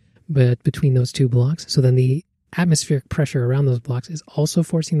vacuum between those 2 blocks. So then the atmospheric pressure around those blocks is also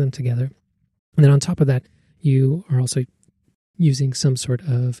forcing them together. And then on top of that, you are also using some sort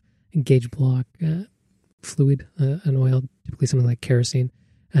of gauge block fluid, an oil, typically something like kerosene.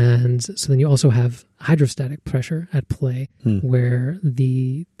 And so then you also have hydrostatic pressure at play, where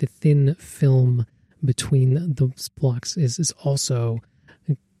the thin film between those blocks is also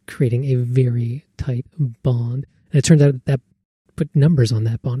creating a very tight bond. And it turns out that put numbers on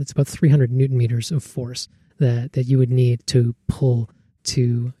that bond. It's about 300 Newton meters of force that you would need to pull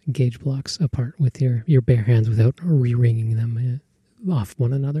 2 gauge blocks apart with your bare hands without re-ringing them off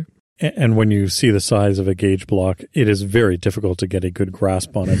one another. And when you see the size of a gauge block, it is very difficult to get a good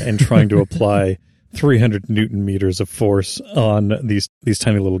grasp on it, and trying to apply 300 Newton meters of force on these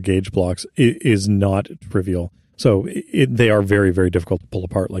tiny little gauge blocks is not trivial. So they are very, very difficult to pull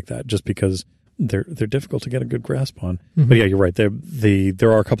apart like that, just because they're difficult to get a good grasp on. Mm-hmm. But yeah, you're right.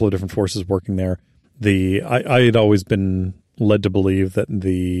 There are a couple of different forces working there. I had always been led to believe that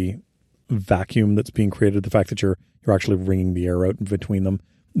the vacuum that's being created, the fact that you're actually wringing the air out in between them,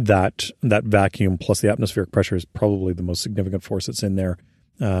 that vacuum plus the atmospheric pressure is probably the most significant force that's in there.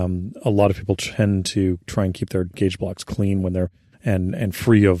 A lot of people tend to try and keep their gauge blocks clean when they're and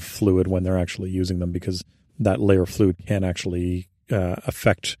free of fluid when they're actually using them, because that layer of fluid can actually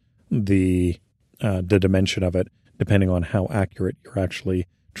affect the dimension of it, depending on how accurate you're actually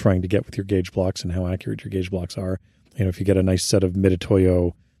trying to get with your gauge blocks and how accurate your gauge blocks are. If you get a nice set of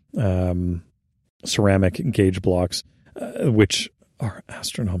Mitutoyo ceramic gauge blocks, which are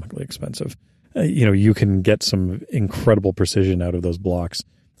astronomically expensive. You can get some incredible precision out of those blocks.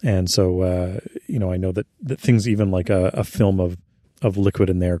 And so, I know that things even like a film of liquid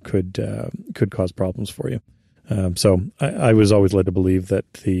in there could cause problems for you. So I was always led to believe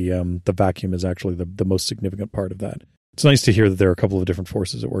that the vacuum is actually the most significant part of that. It's nice to hear that there are a couple of different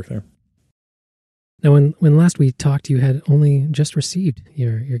forces at work there. Now, when last we talked, you had only just received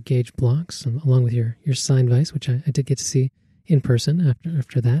your gauge blocks, along with your sign vise, which I did get to see in person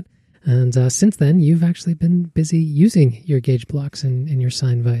after that. And since then, you've actually been busy using your gauge blocks and your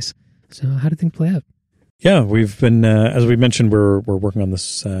sign vise. So how did things play out? Yeah, we've been, as we mentioned, we're working on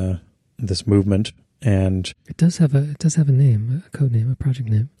this movement, and it does have a name, a code name, a project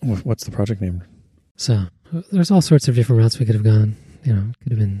name. What's the project name? So there's all sorts of different routes we could have gone.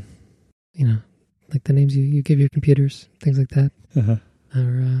 Could have been, like the names you give your computers, things like that,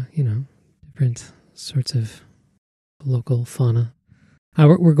 or different sorts of local fauna.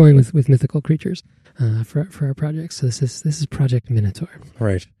 We're going with mythical creatures for our project. So this is Project Minotaur.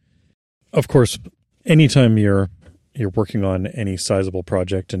 Right. Of course, anytime you're working on any sizable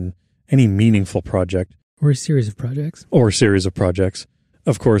project and any meaningful project, or a series of projects,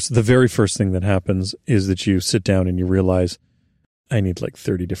 of course, the very first thing that happens is that you sit down and you realize, I need like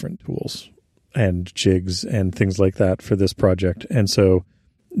 30 different tools and jigs and things like that for this project. And so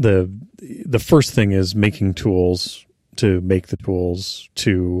the first thing is making tools to make the tools,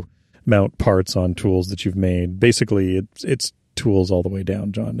 to mount parts on tools that you've made. Basically, it's tools all the way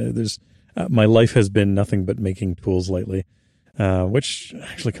down, John. My life has been nothing but making tools lately, which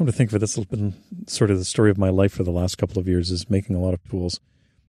actually, come to think of it, this has been sort of the story of my life for the last couple of years, is making a lot of tools.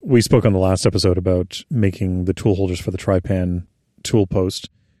 We spoke on the last episode about making the tool holders for the Trypan tool post,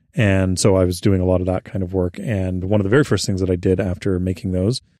 and so I was doing a lot of that kind of work. And one of the very first things that I did after making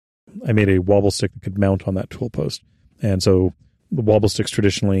those, I made a wobble stick that could mount on that tool post. And so the wobble sticks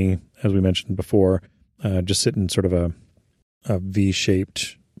traditionally, as we mentioned before, just sit in sort of a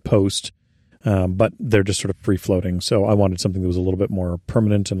V-shaped post, but they're just sort of free-floating. So I wanted something that was a little bit more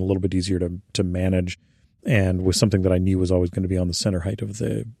permanent and a little bit easier to manage, and was something that I knew was always going to be on the center height of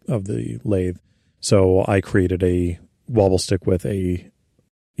the lathe. So I created a wobble stick with a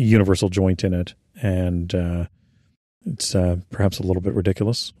universal joint in it, and it's perhaps a little bit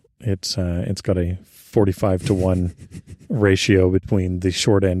ridiculous. It's got a 45-to-1 ratio between the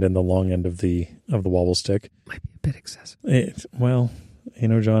short end and the long end of the wobble stick. Might be a bit excessive.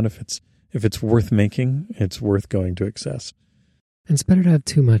 John, if it's worth making, it's worth going to excess. And it's better to have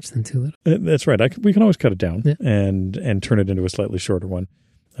too much than too little. That's right. We can always cut it down, yeah, and turn it into a slightly shorter one.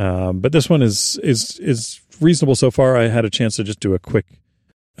 But this one is reasonable so far. I had a chance to just do a quick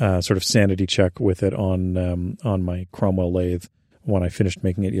sort of sanity check with it on my Cromwell lathe when I finished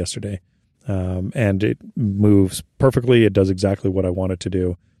making it yesterday. And it moves perfectly. It does exactly what I want it to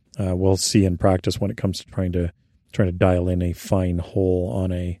do. We'll see in practice when it comes to trying to dial in a fine hole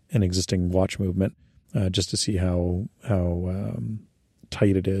on an existing watch movement, just to see how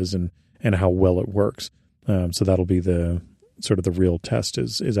tight it is and how well it works. So that'll be the sort of the real test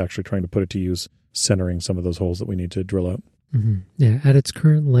is actually trying to put it to use, centering some of those holes that we need to drill out. Mm-hmm. Yeah, at its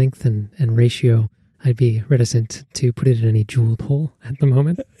current length and ratio, I'd be reticent to put it in any jeweled hole at the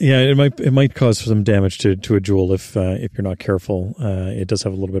moment. Yeah, it might cause some damage to a jewel if you're not careful. It does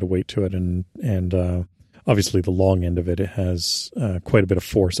have a little bit of weight to it, and obviously the long end of it has quite a bit of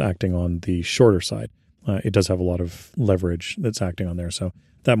force acting on the shorter side. It does have a lot of leverage that's acting on there, so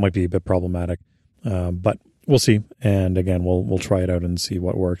that might be a bit problematic. But we'll see, and again, we'll try it out and see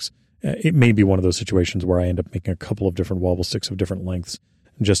what works. It may be one of those situations where I end up making a couple of different wobble sticks of different lengths,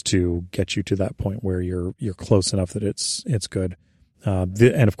 just to get you to that point where you're close enough that it's good.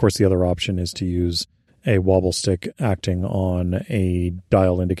 And of course, the other option is to use a wobble stick acting on a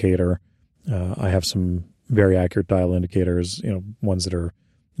dial indicator. I have some very accurate dial indicators, ones that are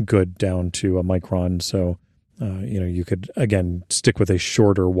good down to a micron. So, you could, again, stick with a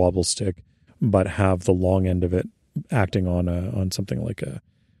shorter wobble stick, but have the long end of it acting on something like a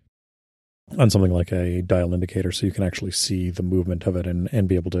dial indicator, so you can actually see the movement of it and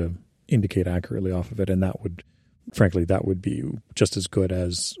be able to indicate accurately off of it. And that would be just as good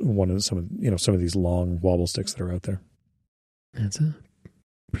as some of these long wobble sticks that are out there. That's a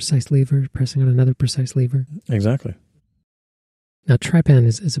precise lever pressing on another precise lever. Exactly. Now, Trypan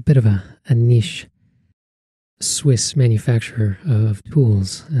is a bit of a niche Swiss manufacturer of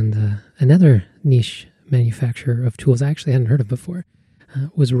tools, and another niche manufacturer of tools I actually hadn't heard of before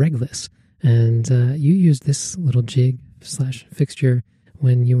was Reglis. And you used this little jig / fixture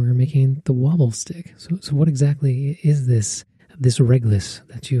when you were making the wobble stick. So what exactly is this Reglis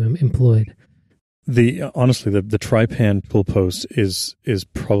that you employed? Honestly, the Trypan tool post is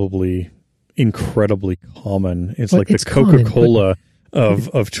probably incredibly common. It's like it's the Coca-Cola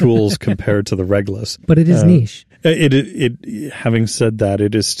of tools compared to the Regless. But it is niche. It having said that,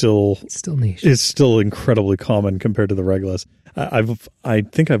 it's still niche. It's still incredibly common compared to the Regless. I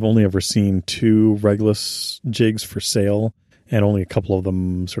think I've only ever seen 2 Regless jigs for sale, and only a couple of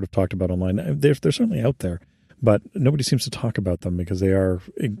them sort of talked about online. They're certainly out there, but nobody seems to talk about them because they are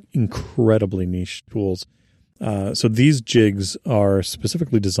incredibly niche tools. So these jigs are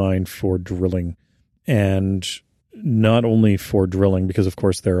specifically designed for drilling, and not only for drilling, because of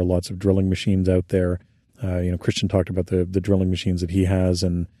course there are lots of drilling machines out there. Christian talked about the drilling machines that he has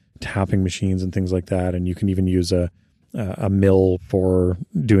and tapping machines and things like that. And you can even use a mill for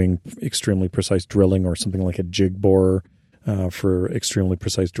doing extremely precise drilling, or something like a jig borer for extremely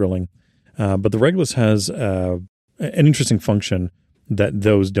precise drilling. But the Regless has an interesting function that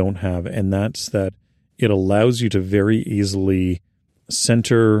those don't have, and that's that it allows you to very easily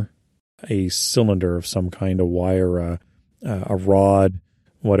center a cylinder of some kind, a wire, a rod,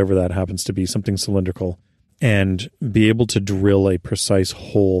 whatever that happens to be, something cylindrical, and be able to drill a precise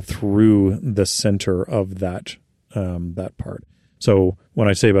hole through the center of that part. So when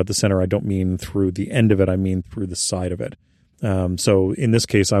I say about the center, I don't mean through the end of it, I mean through the side of it. So in this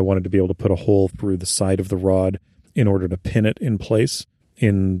case, I wanted to be able to put a hole through the side of the rod in order to pin it in place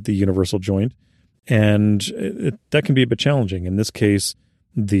in the universal joint. And that can be a bit challenging. In this case,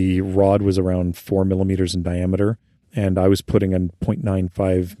 the rod was around 4 millimeters in diameter, and I was putting a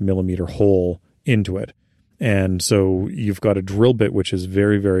 0.95 millimeter hole into it. And so you've got a drill bit which is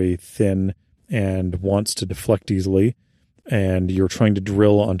very, very thin and wants to deflect easily, and you're trying to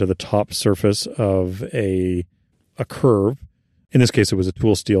drill onto the top surface of a curve. In this case, it was a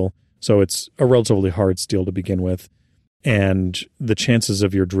tool steel, so it's a relatively hard steel to begin with. And the chances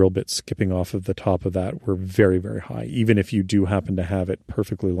of your drill bit skipping off of the top of that were very, very high. Even if you do happen to have it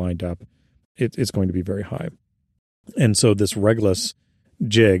perfectly lined up, it's going to be very high. And so this Regless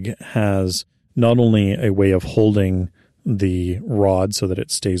jig has not only a way of holding the rod so that it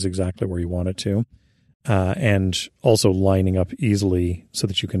stays exactly where you want it to, and also lining up easily so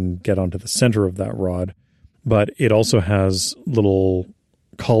that you can get onto the center of that rod, but it also has little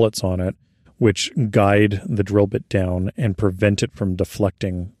collets on it which guide the drill bit down and prevent it from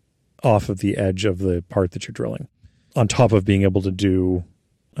deflecting off of the edge of the part that you're drilling. On top of being able to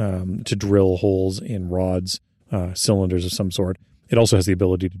to drill holes in rods, cylinders of some sort, it also has the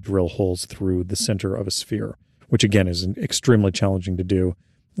ability to drill holes through the center of a sphere, which again is extremely challenging to do,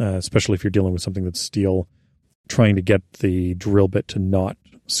 especially if you're dealing with something that's steel. Trying to get the drill bit to not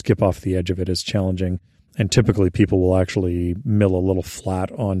skip off the edge of it is challenging. And typically people will actually mill a little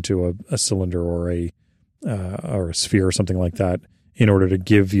flat onto a cylinder or a sphere or something like that in order to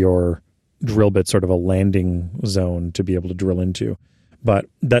give your drill bit sort of a landing zone to be able to drill into. But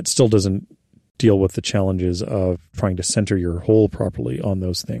that still doesn't deal with the challenges of trying to center your hole properly on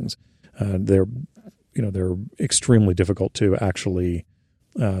those things. They're extremely difficult to actually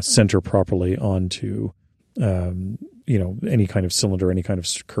center properly onto any kind of cylinder, any kind of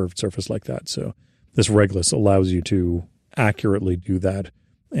curved surface like that. So this Regless allows you to accurately do that,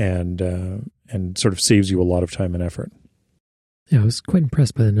 and sort of saves you a lot of time and effort. Yeah, I was quite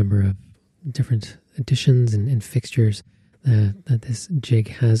impressed by the number of different additions and fixtures that this jig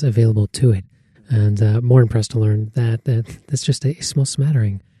has available to it, and more impressed to learn that that's just a small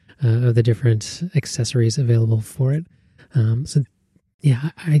smattering of the different accessories available for it. So yeah,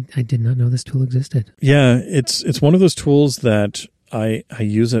 I did not know this tool existed. Yeah, it's one of those tools that I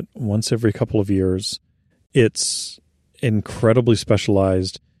use it once every couple of years. It's incredibly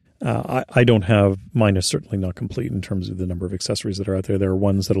specialized. I don't have, mine is certainly not complete in terms of the number of accessories that are out there. There are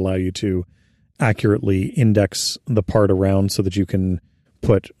ones that allow you to accurately index the part around so that you can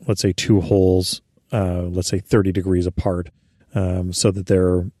put, let's say, 2 holes, let's say 30 degrees apart, so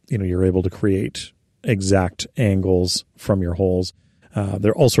that you're able to create exact angles from your holes.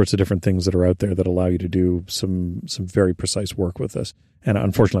 There are all sorts of different things that are out there that allow you to do some very precise work with this. And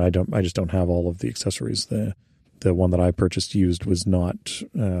unfortunately, I just don't have all of the accessories. The one that I purchased used was not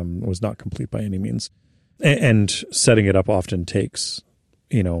complete by any means. And setting it up often takes,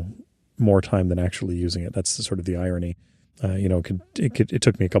 more time than actually using it. That's sort of the irony. It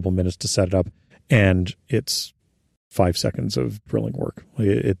took me a couple minutes to set it up, and it's 5 seconds of drilling work.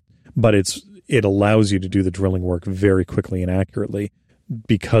 But it allows you to do the drilling work very quickly and accurately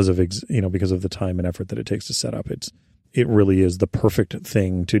because of the time and effort that it takes to set up. It really is the perfect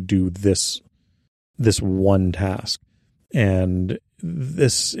thing to do this one task. And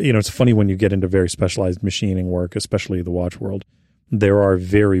this, it's funny when you get into very specialized machining work, especially the watch world. There are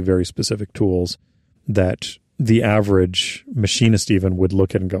very, very specific tools that the average machinist even would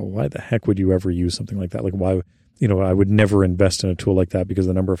look at and go, why the heck would you ever use something like that? Like, why, I would never invest in a tool like that, because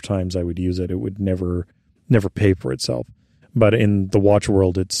the number of times I would use it, it would never pay for itself. But in the watch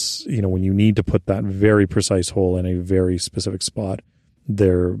world, it's, when you need to put that very precise hole in a very specific spot,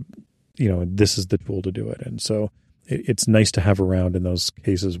 this is the tool to do it. And so it's nice to have around in those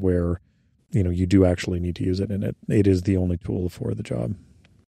cases where, you do actually need to use it, and it is the only tool for the job.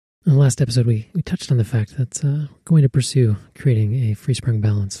 In the last episode, we touched on the fact that we're going to pursue creating a free sprung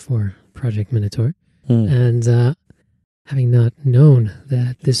balance for Project Minotaur. And having not known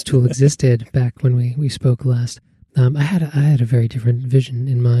that this tool existed back when we spoke last, I had a very different vision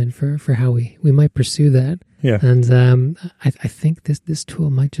in mind for how we might pursue that. Yeah. And I think this tool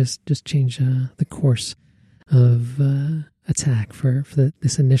might just change the course of attack for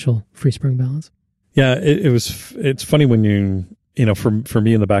this initial free sprung balance. Yeah, it's funny when for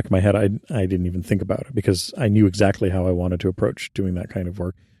me in the back of my head, I didn't even think about it, because I knew exactly how I wanted to approach doing that kind of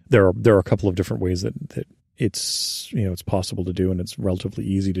work. There are a couple of different ways that it's it's possible to do, and it's relatively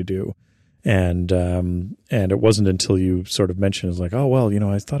easy to do. And it wasn't until you sort of mentioned, it's like, oh, well,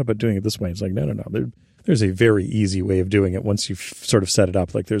 I thought about doing it this way. It's like, no. There's a very easy way of doing it once you've sort of set it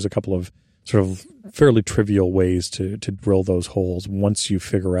up. Like, there's a couple of sort of fairly trivial ways to drill those holes once you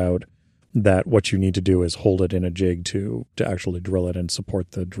figure out that what you need to do is hold it in a jig to actually drill it and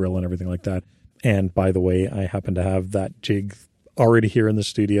support the drill and everything like that. And by the way, I happen to have that jig already here in the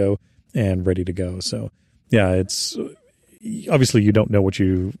studio and ready to go. So yeah, it's obviously you don't know what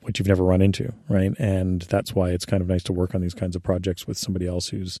you've never run into, right? And that's why it's kind of nice to work on these kinds of projects with somebody else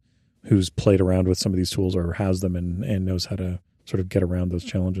who's played around with some of these tools or has them and knows how to sort of get around those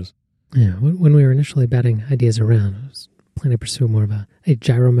challenges. Yeah, when we were initially batting ideas around, I was planning to pursue more of a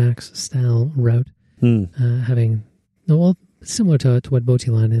Gyromax style route, having similar to what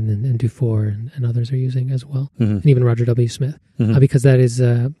Botilanen and Dufour and others are using as well, and even Roger W. Smith, because that is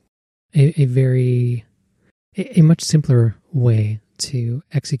a much simpler way to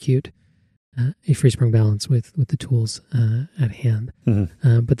execute a free sprung balance with the tools at hand.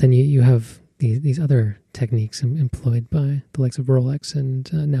 But then you have these other techniques employed by the likes of Rolex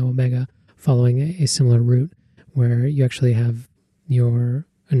and now Omega, following a similar route, where you actually have your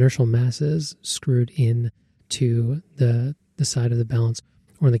inertial masses screwed in to the side of the balance,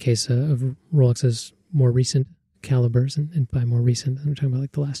 or in the case of Rolex's more recent calibers, and by more recent, I'm talking about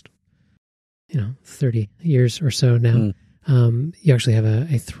like the last 30 years or so now, you actually have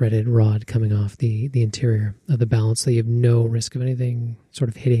a threaded rod coming off the interior of the balance, so you have no risk of anything sort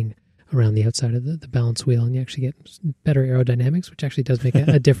of hitting around the outside of the balance wheel, and you actually get better aerodynamics, which actually does make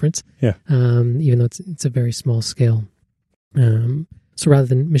a difference. Yeah. Even though it's a very small scale. So rather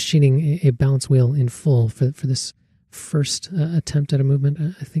than machining a balance wheel in full for this first attempt at a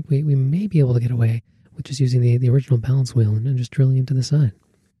movement, I think we may be able to get away with just using the original balance wheel and just drilling into the side.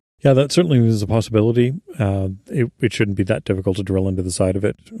 Yeah, that certainly is a possibility. It shouldn't be that difficult to drill into the side of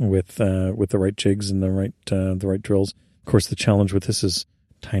it with the right jigs and the right drills. Of course, the challenge with this is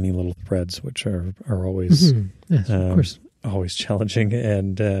tiny little threads, which are always yes, of course, always challenging,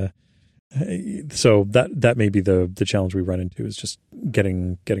 and so that may be the challenge we run into, is just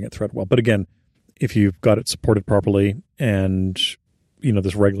getting it thread well. But again, if you've got it supported properly, and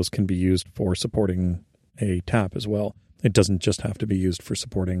this Regulus can be used for supporting a tap as well. It doesn't just have to be used for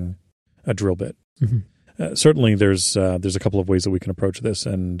supporting a drill bit. Certainly, there's a couple of ways that we can approach this,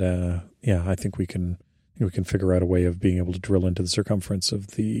 and I think we can figure out a way of being able to drill into the circumference of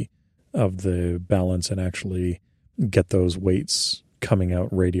the balance and actually get those weights coming out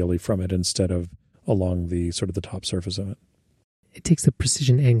radially from it instead of along the sort of the top surface of it. It takes the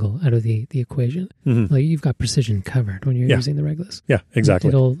precision angle out of the equation. Like, you've got precision covered when you're using the Regulus. Yeah, exactly.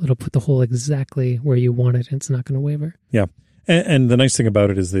 It'll put the hole exactly where you want it, and it's not going to waver. Yeah, and the nice thing about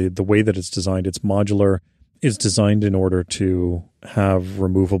it is the way that it's designed. It's modular. It's designed in order to have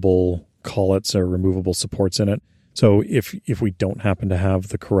removable collets or removable supports in it. So if we don't happen to have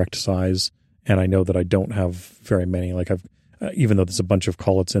the correct size, and I know that I don't have very many, like even though there's a bunch of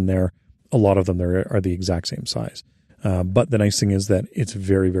collets in there, a lot of them are the exact same size. But the nice thing is that it's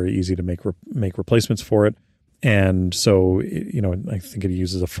very, very easy to make replacements for it. And so, I think it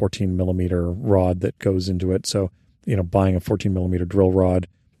uses a 14 millimeter rod that goes into it. So, buying a 14 millimeter drill rod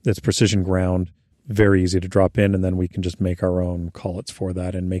that's precision ground, very easy to drop in, and then we can just make our own collets for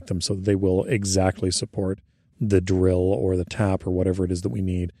that and make them so that they will exactly support the drill or the tap or whatever it is that we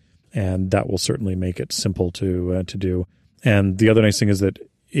need. And that will certainly make it simple to do. And the other nice thing is that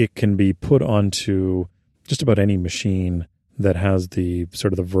it can be put onto just about any machine that has the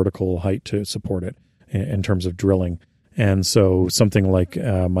sort of the vertical height to support it in terms of drilling. And so something like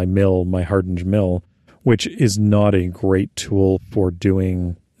my hardened mill which is not a great tool for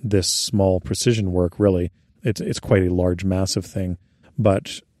doing this small precision work, really. It's quite a large, massive thing.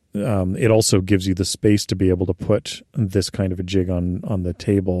 But it also gives you the space to be able to put this kind of a jig on the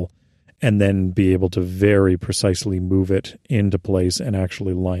table and then be able to very precisely move it into place and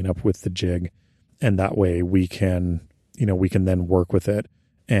actually line up with the jig. And that way we can then work with it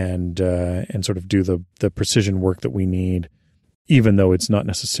and sort of do the precision work that we need, even though it's not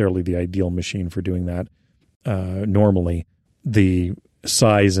necessarily the ideal machine for doing that. Normally, the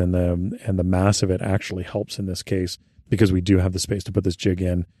size and the mass of it actually helps in this case, because we do have the space to put this jig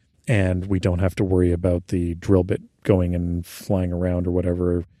in, and we don't have to worry about the drill bit going and flying around or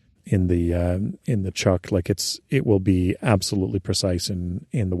whatever in the chuck. Like it will be absolutely precise in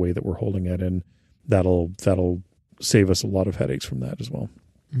the way that we're holding it, and that'll save us a lot of headaches from that as well.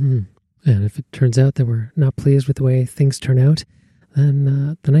 Mm. And if it turns out that we're not pleased with the way things turn out,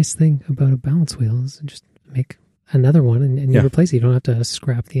 then the nice thing about a balance wheel is just make another one and you replace it. You don't have to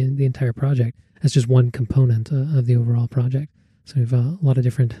scrap the entire project. That's just one component of the overall project. So we have a lot of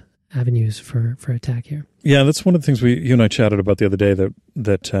different avenues for attack here. Yeah, that's one of the things you and I chatted about the other day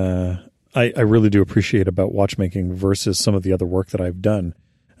that I really do appreciate about watchmaking versus some of the other work that I've done.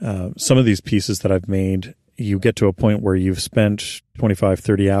 Some of these pieces that I've made, you get to a point where you've spent 25,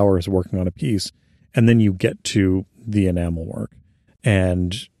 30 hours working on a piece, and then you get to the enamel work.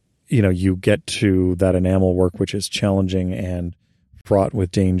 And, you get to that enamel work, which is challenging and fraught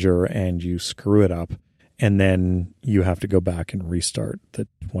with danger, and you screw it up. And then you have to go back and restart the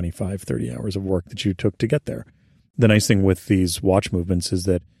 25, 30 hours of work that you took to get there. The nice thing with these watch movements is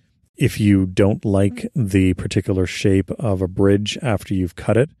that if you don't like the particular shape of a bridge after you've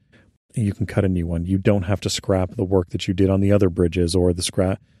cut it, you can cut a new one. You don't have to scrap the work that you did on the other bridges, or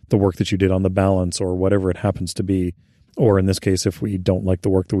the work that you did on the balance, or whatever it happens to be. Or in this case, if we don't like the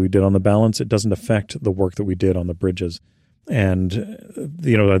work that we did on the balance, it doesn't affect the work that we did on the bridges. And,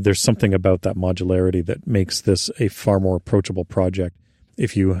 there's something about that modularity that makes this a far more approachable project.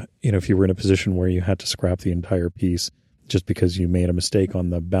 If you were in a position where you had to scrap the entire piece just because you made a mistake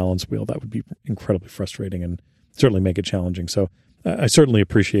on the balance wheel, that would be incredibly frustrating and certainly make it challenging. So I certainly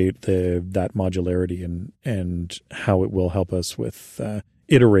appreciate that modularity and how it will help us with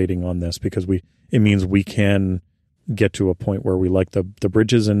iterating on this, because it means we can get to a point where we like the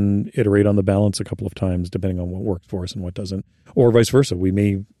bridges and iterate on the balance a couple of times, depending on what works for us and what doesn't, or vice versa. We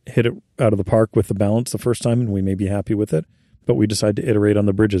may hit it out of the park with the balance the first time and we may be happy with it, but we decide to iterate on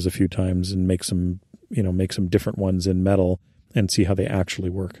the bridges a few times and make some different ones in metal and see how they actually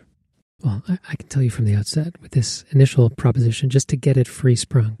work. Well, I can tell you from the outset, with this initial proposition, just to get it free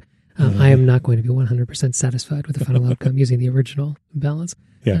sprung, I am not going to be 100% satisfied with the final outcome using the original balance.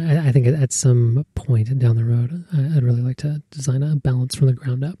 Yeah. I think at some point down the road, I'd really like to design a balance from the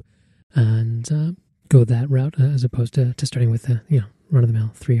ground up and go that route, as opposed to starting with the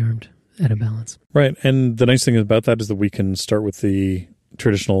run-of-the-mill 3-armed at a balance. Right. And the nice thing about that is that we can start with the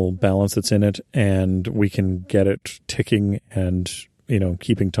traditional balance that's in it, and we can get it ticking and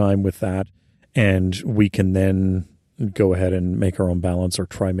keeping time with that. And we can then go ahead and make our own balance, or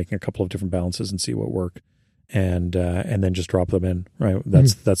try making a couple of different balances and see what work. And then just drop them in, right?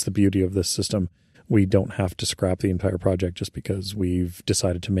 That's the beauty of this system. We don't have to scrap the entire project just because we've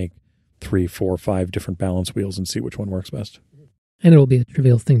decided to make 3, 4, 5 different balance wheels and see which one works best. And it will be a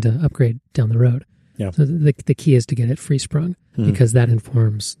trivial thing to upgrade down the road. Yeah. So the key is to get it free sprung, because that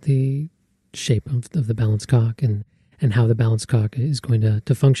informs the shape of the balance cock and how the balance cock is going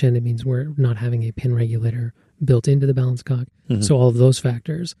to function. It means we're not having a pin regulator built into the balance cock. So all of those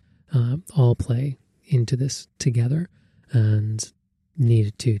factors all play into this together and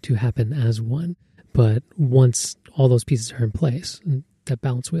needed to happen as one. But once all those pieces are in place, that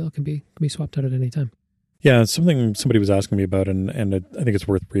balance wheel can be swapped out at any time. Yeah, it's something somebody was asking me about, and I think it's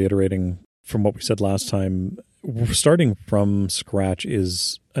worth reiterating from what we said last time. Starting from scratch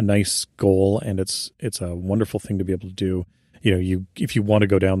is a nice goal, and it's a wonderful thing to be able to do. If you want to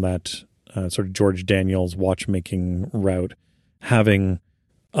go down that sort of George Daniels watchmaking route, having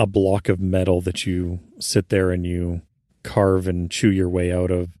a block of metal that you sit there and you carve and chew your way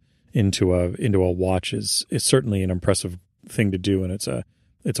out of into a watch is certainly an impressive thing to do, and it's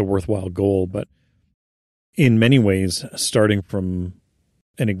a worthwhile goal. But in many ways, starting from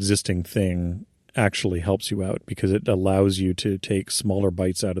an existing thing actually helps you out, because it allows you to take smaller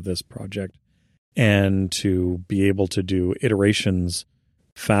bites out of this project and to be able to do iterations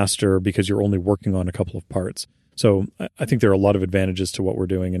faster, because you're only working on a couple of parts. So I think there are a lot of advantages to what we're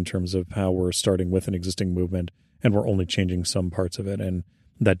doing in terms of how we're starting with an existing movement and we're only changing some parts of it. And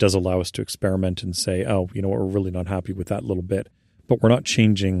that does allow us to experiment and say, we're really not happy with that little bit, but we're not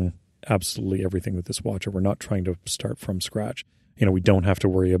changing absolutely everything with this watcher. We're not trying to start from scratch. We don't have to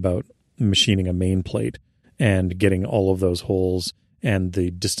worry about machining a main plate and getting all of those holes and the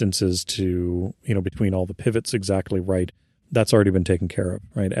distances to, between all the pivots exactly right. That's already been taken care of,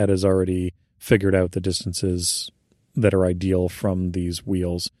 right? Ed has already figured out the distances that are ideal from these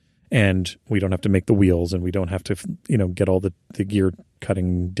wheels, and we don't have to make the wheels, and we don't have to, get all the gear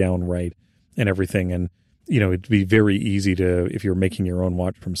cutting down right and everything. And, it'd be very easy to, if you're making your own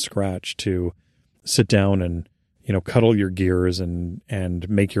watch from scratch, to sit down and, cut all your gears and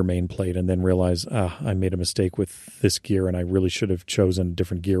make your main plate and then realize, I made a mistake with this gear and I really should have chosen a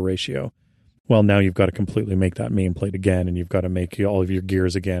different gear ratio. Well, now you've got to completely make that main plate again, and you've got to make all of your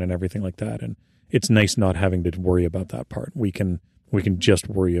gears again and everything like that. And it's nice not having to worry about that part. We can just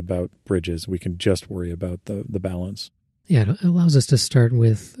worry about bridges. We can just worry about the balance. Yeah, it allows us to start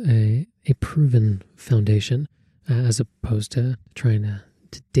with a proven foundation as opposed to trying to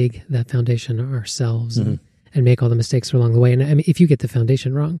dig that foundation ourselves and make all the mistakes along the way. And I mean, if you get the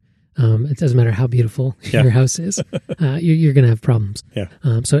foundation wrong, it doesn't matter how beautiful your house is, you're going to have problems. Yeah.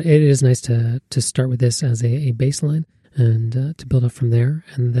 So it is nice to start with this as a baseline and to build up from there.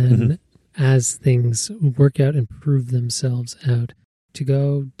 And then as things work out and prove themselves out, to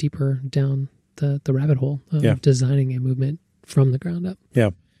go deeper down the rabbit hole of designing a movement from the ground up. Yeah.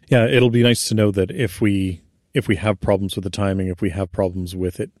 Yeah. It'll be nice to know that if we have problems with the timing, if we have problems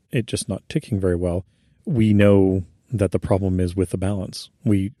with it just not ticking very well, we know that the problem is with the balance.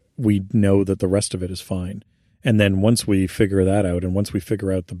 We know that the rest of it is fine. And then once we figure that out, and once we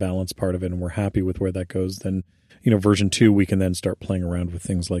figure out the balance part of it and we're happy with where that goes, then, version 2, we can then start playing around with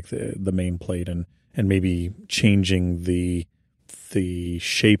things like the main plate and maybe changing the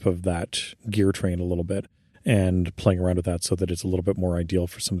shape of that gear train a little bit and playing around with that so that it's a little bit more ideal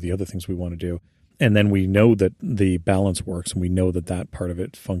for some of the other things we want to do. And then we know that the balance works, and we know that part of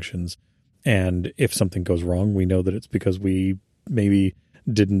it functions. And if something goes wrong, we know that it's because we maybe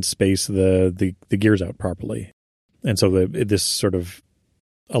didn't space the gears out properly. And so this sort of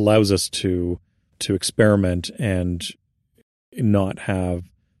allows us to experiment and not have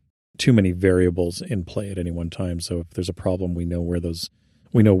too many variables in play at any one time. So if there's a problem, we know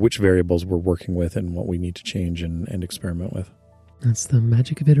which variables we're working with and what we need to change and experiment with. That's the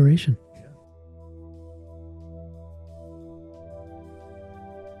magic of iteration.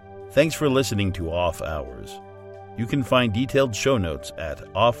 Thanks for listening to Off Hours. You can find detailed show notes at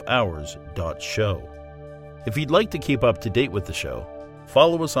offhours.show. If you'd like to keep up to date with the show,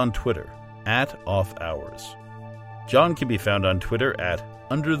 follow us on Twitter @offhours. John can be found on Twitter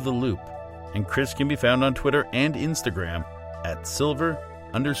 @UnderTheLoop, and Chris can be found on Twitter and Instagram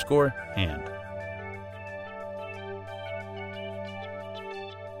 @silver_hand.